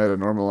 use that meta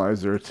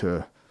normalizer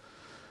to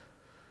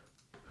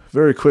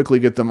very quickly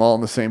get them all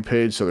on the same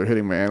page so they're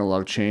hitting my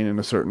analog chain in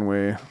a certain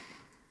way.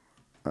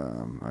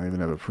 I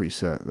even have a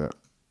preset that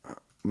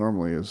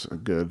normally is a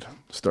good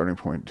starting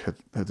point to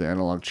hit the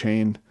analog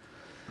chain.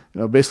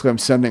 Basically I'm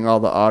sending all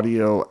the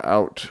audio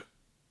out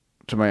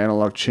to my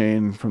analog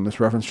chain from this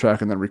reference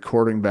track and then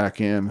recording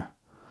back in.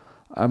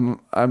 I'm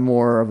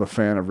more of a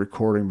fan of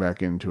recording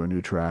back into a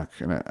new track.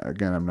 And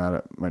again, I'm not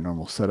at my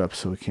normal setup,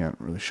 so we can't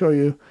really show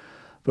you.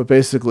 But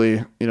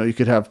basically, you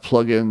could have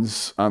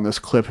plugins on this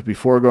clip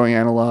before going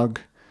analog.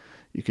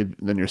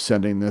 Then you're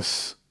sending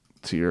this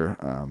to your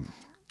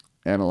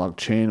analog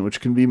chain,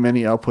 which can be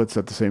many outputs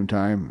at the same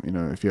time.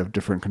 If you have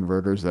different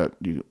converters that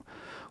you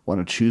want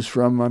to choose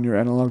from on your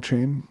analog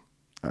chain,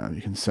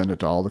 you can send it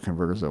to all the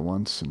converters at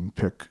once and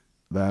pick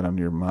that on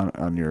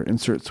your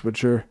insert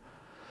switcher.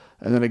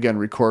 And then again,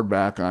 record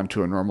back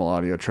onto a normal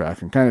audio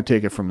track and kind of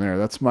take it from there.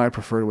 That's my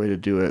preferred way to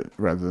do it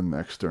rather than the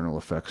external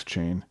effects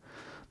chain.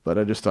 But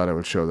I just thought I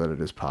would show that it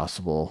is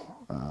possible.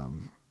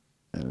 And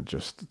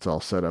it's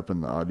all set up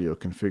in the audio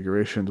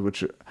configurations,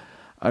 which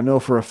I know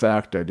for a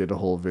fact I did a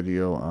whole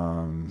video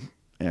on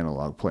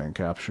analog play and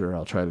capture.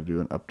 I'll try to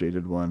do an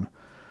updated one.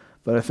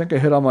 But I think I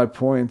hit all my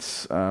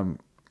points. The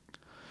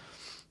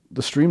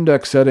Stream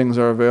Deck settings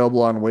are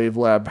available on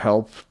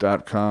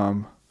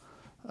wavelabhelp.com.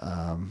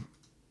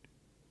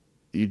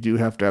 You do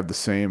have to have the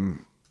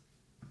same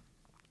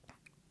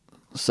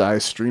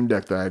size Stream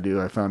Deck that I do.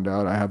 I found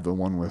out I have the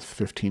one with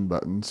 15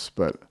 buttons,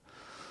 but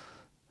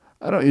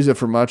I don't use it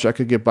for much. I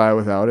could get by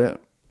without it.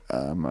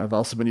 I've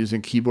also been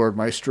using Keyboard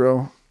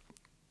Maestro,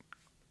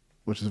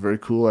 which is very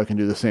cool. I can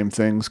do the same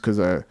things because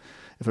if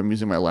I'm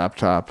using my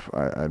laptop,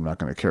 I'm not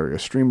going to carry a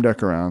Stream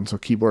Deck around. So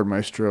Keyboard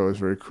Maestro is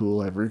very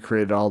cool. I've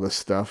recreated all this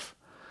stuff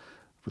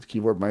with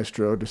Keyboard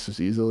Maestro just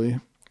as easily.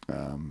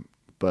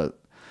 But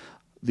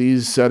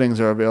these settings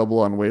are available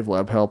on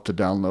WaveLab Help to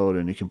download,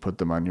 and you can put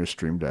them on your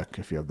Stream Deck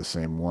if you have the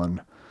same one.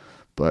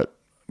 But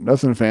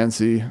nothing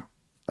fancy.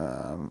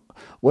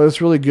 What it's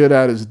really good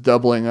at is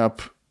doubling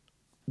up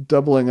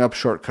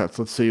shortcuts.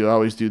 Let's say you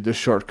always do this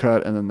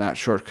shortcut and then that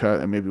shortcut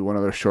and maybe one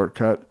other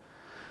shortcut.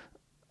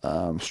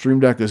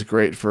 Stream Deck is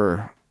great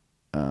for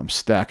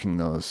stacking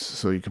those.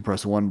 So you can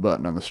press one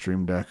button on the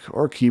Stream Deck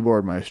or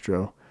Keyboard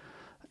Maestro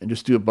and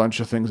just do a bunch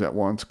of things at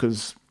once,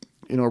 because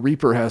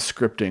Reaper has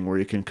scripting where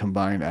you can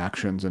combine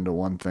actions into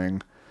one thing.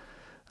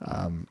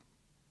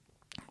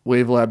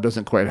 WaveLab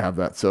doesn't quite have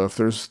that. So if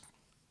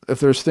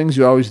there's things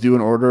you always do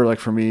in order, like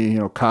for me,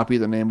 copy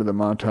the name of the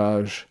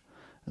montage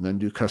and then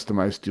do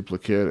customize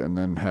duplicate and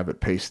then have it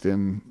paste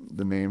in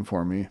the name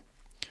for me.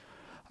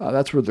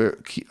 That's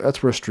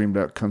where Stream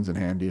Deck comes in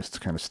handy, is to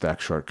kind of stack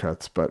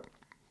shortcuts. But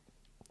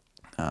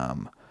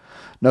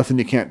nothing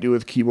you can't do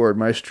with Keyboard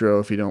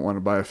Maestro if you don't want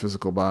to buy a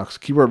physical box.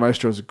 Keyboard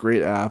Maestro is a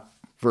great app.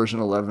 Version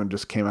 11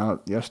 just came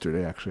out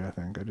yesterday, actually, I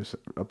think. I just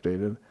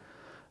updated.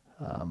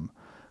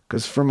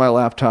 Because for my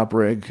laptop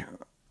rig,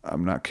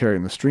 I'm not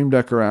carrying the Stream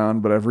Deck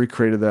around, but I've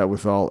recreated that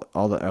with all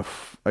the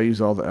I use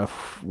all the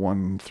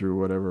F1 through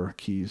whatever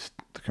keys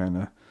to kind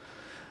of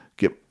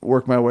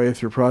work my way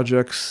through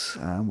projects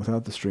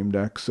without the Stream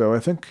Deck. So I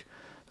think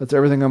that's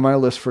everything on my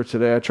list for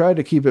today. I tried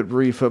to keep it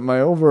brief, but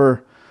my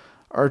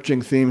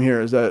overarching theme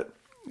here is that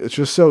it's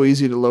just so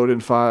easy to load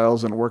in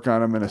files and work on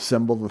them and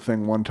assemble the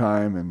thing one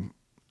time and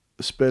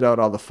spit out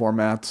all the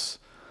formats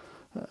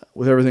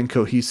with everything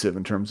cohesive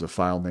in terms of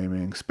file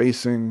naming,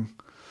 spacing,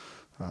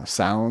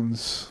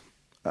 sounds.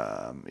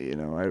 I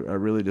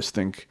really just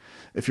think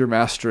if you're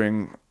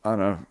mastering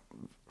on a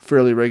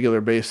fairly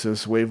regular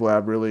basis.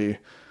 WaveLab really,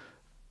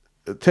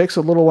 it takes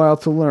a little while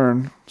to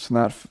learn. It's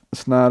not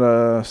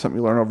something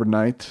you learn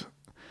overnight.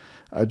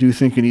 I do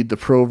think you need the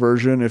pro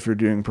version if you're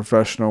doing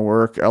professional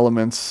work.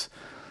 Elements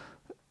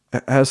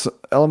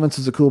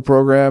is a cool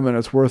program and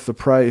it's worth the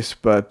price,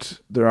 but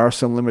there are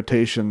some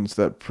limitations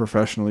that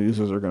professional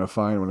users are going to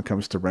find when it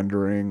comes to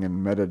rendering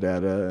and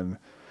metadata and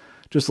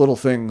just little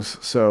things.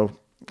 So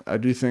I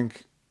do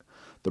think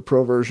the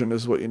pro version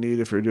is what you need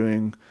if you're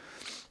doing,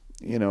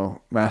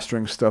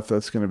 mastering stuff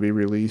that's going to be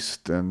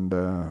released and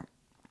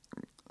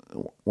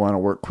want to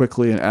work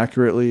quickly and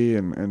accurately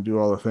and do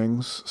all the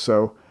things.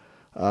 So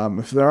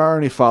if there are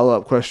any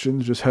follow-up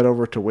questions, just head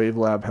over to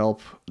head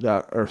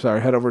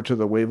over to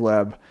the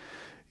WaveLab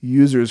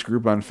users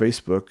group on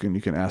Facebook, and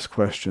you can ask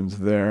questions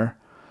there,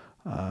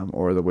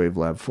 or the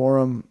WaveLab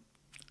forum.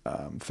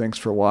 Thanks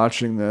for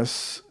watching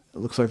this. It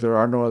looks like there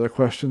are no other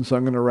questions, so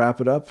I'm going to wrap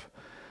it up.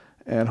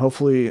 And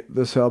hopefully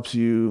this helps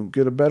you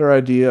get a better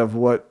idea of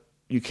what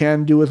you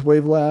can do with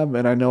WaveLab.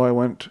 And I know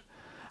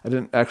I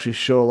didn't actually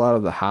show a lot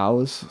of the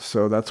hows,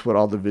 so that's what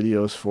all the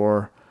videos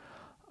for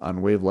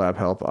on WaveLab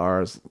Help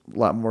are, is a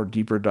lot more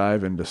deeper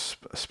dive into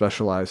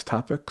specialized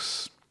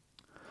topics.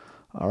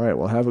 All right,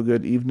 well, have a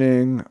good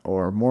evening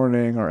or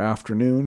morning or afternoon.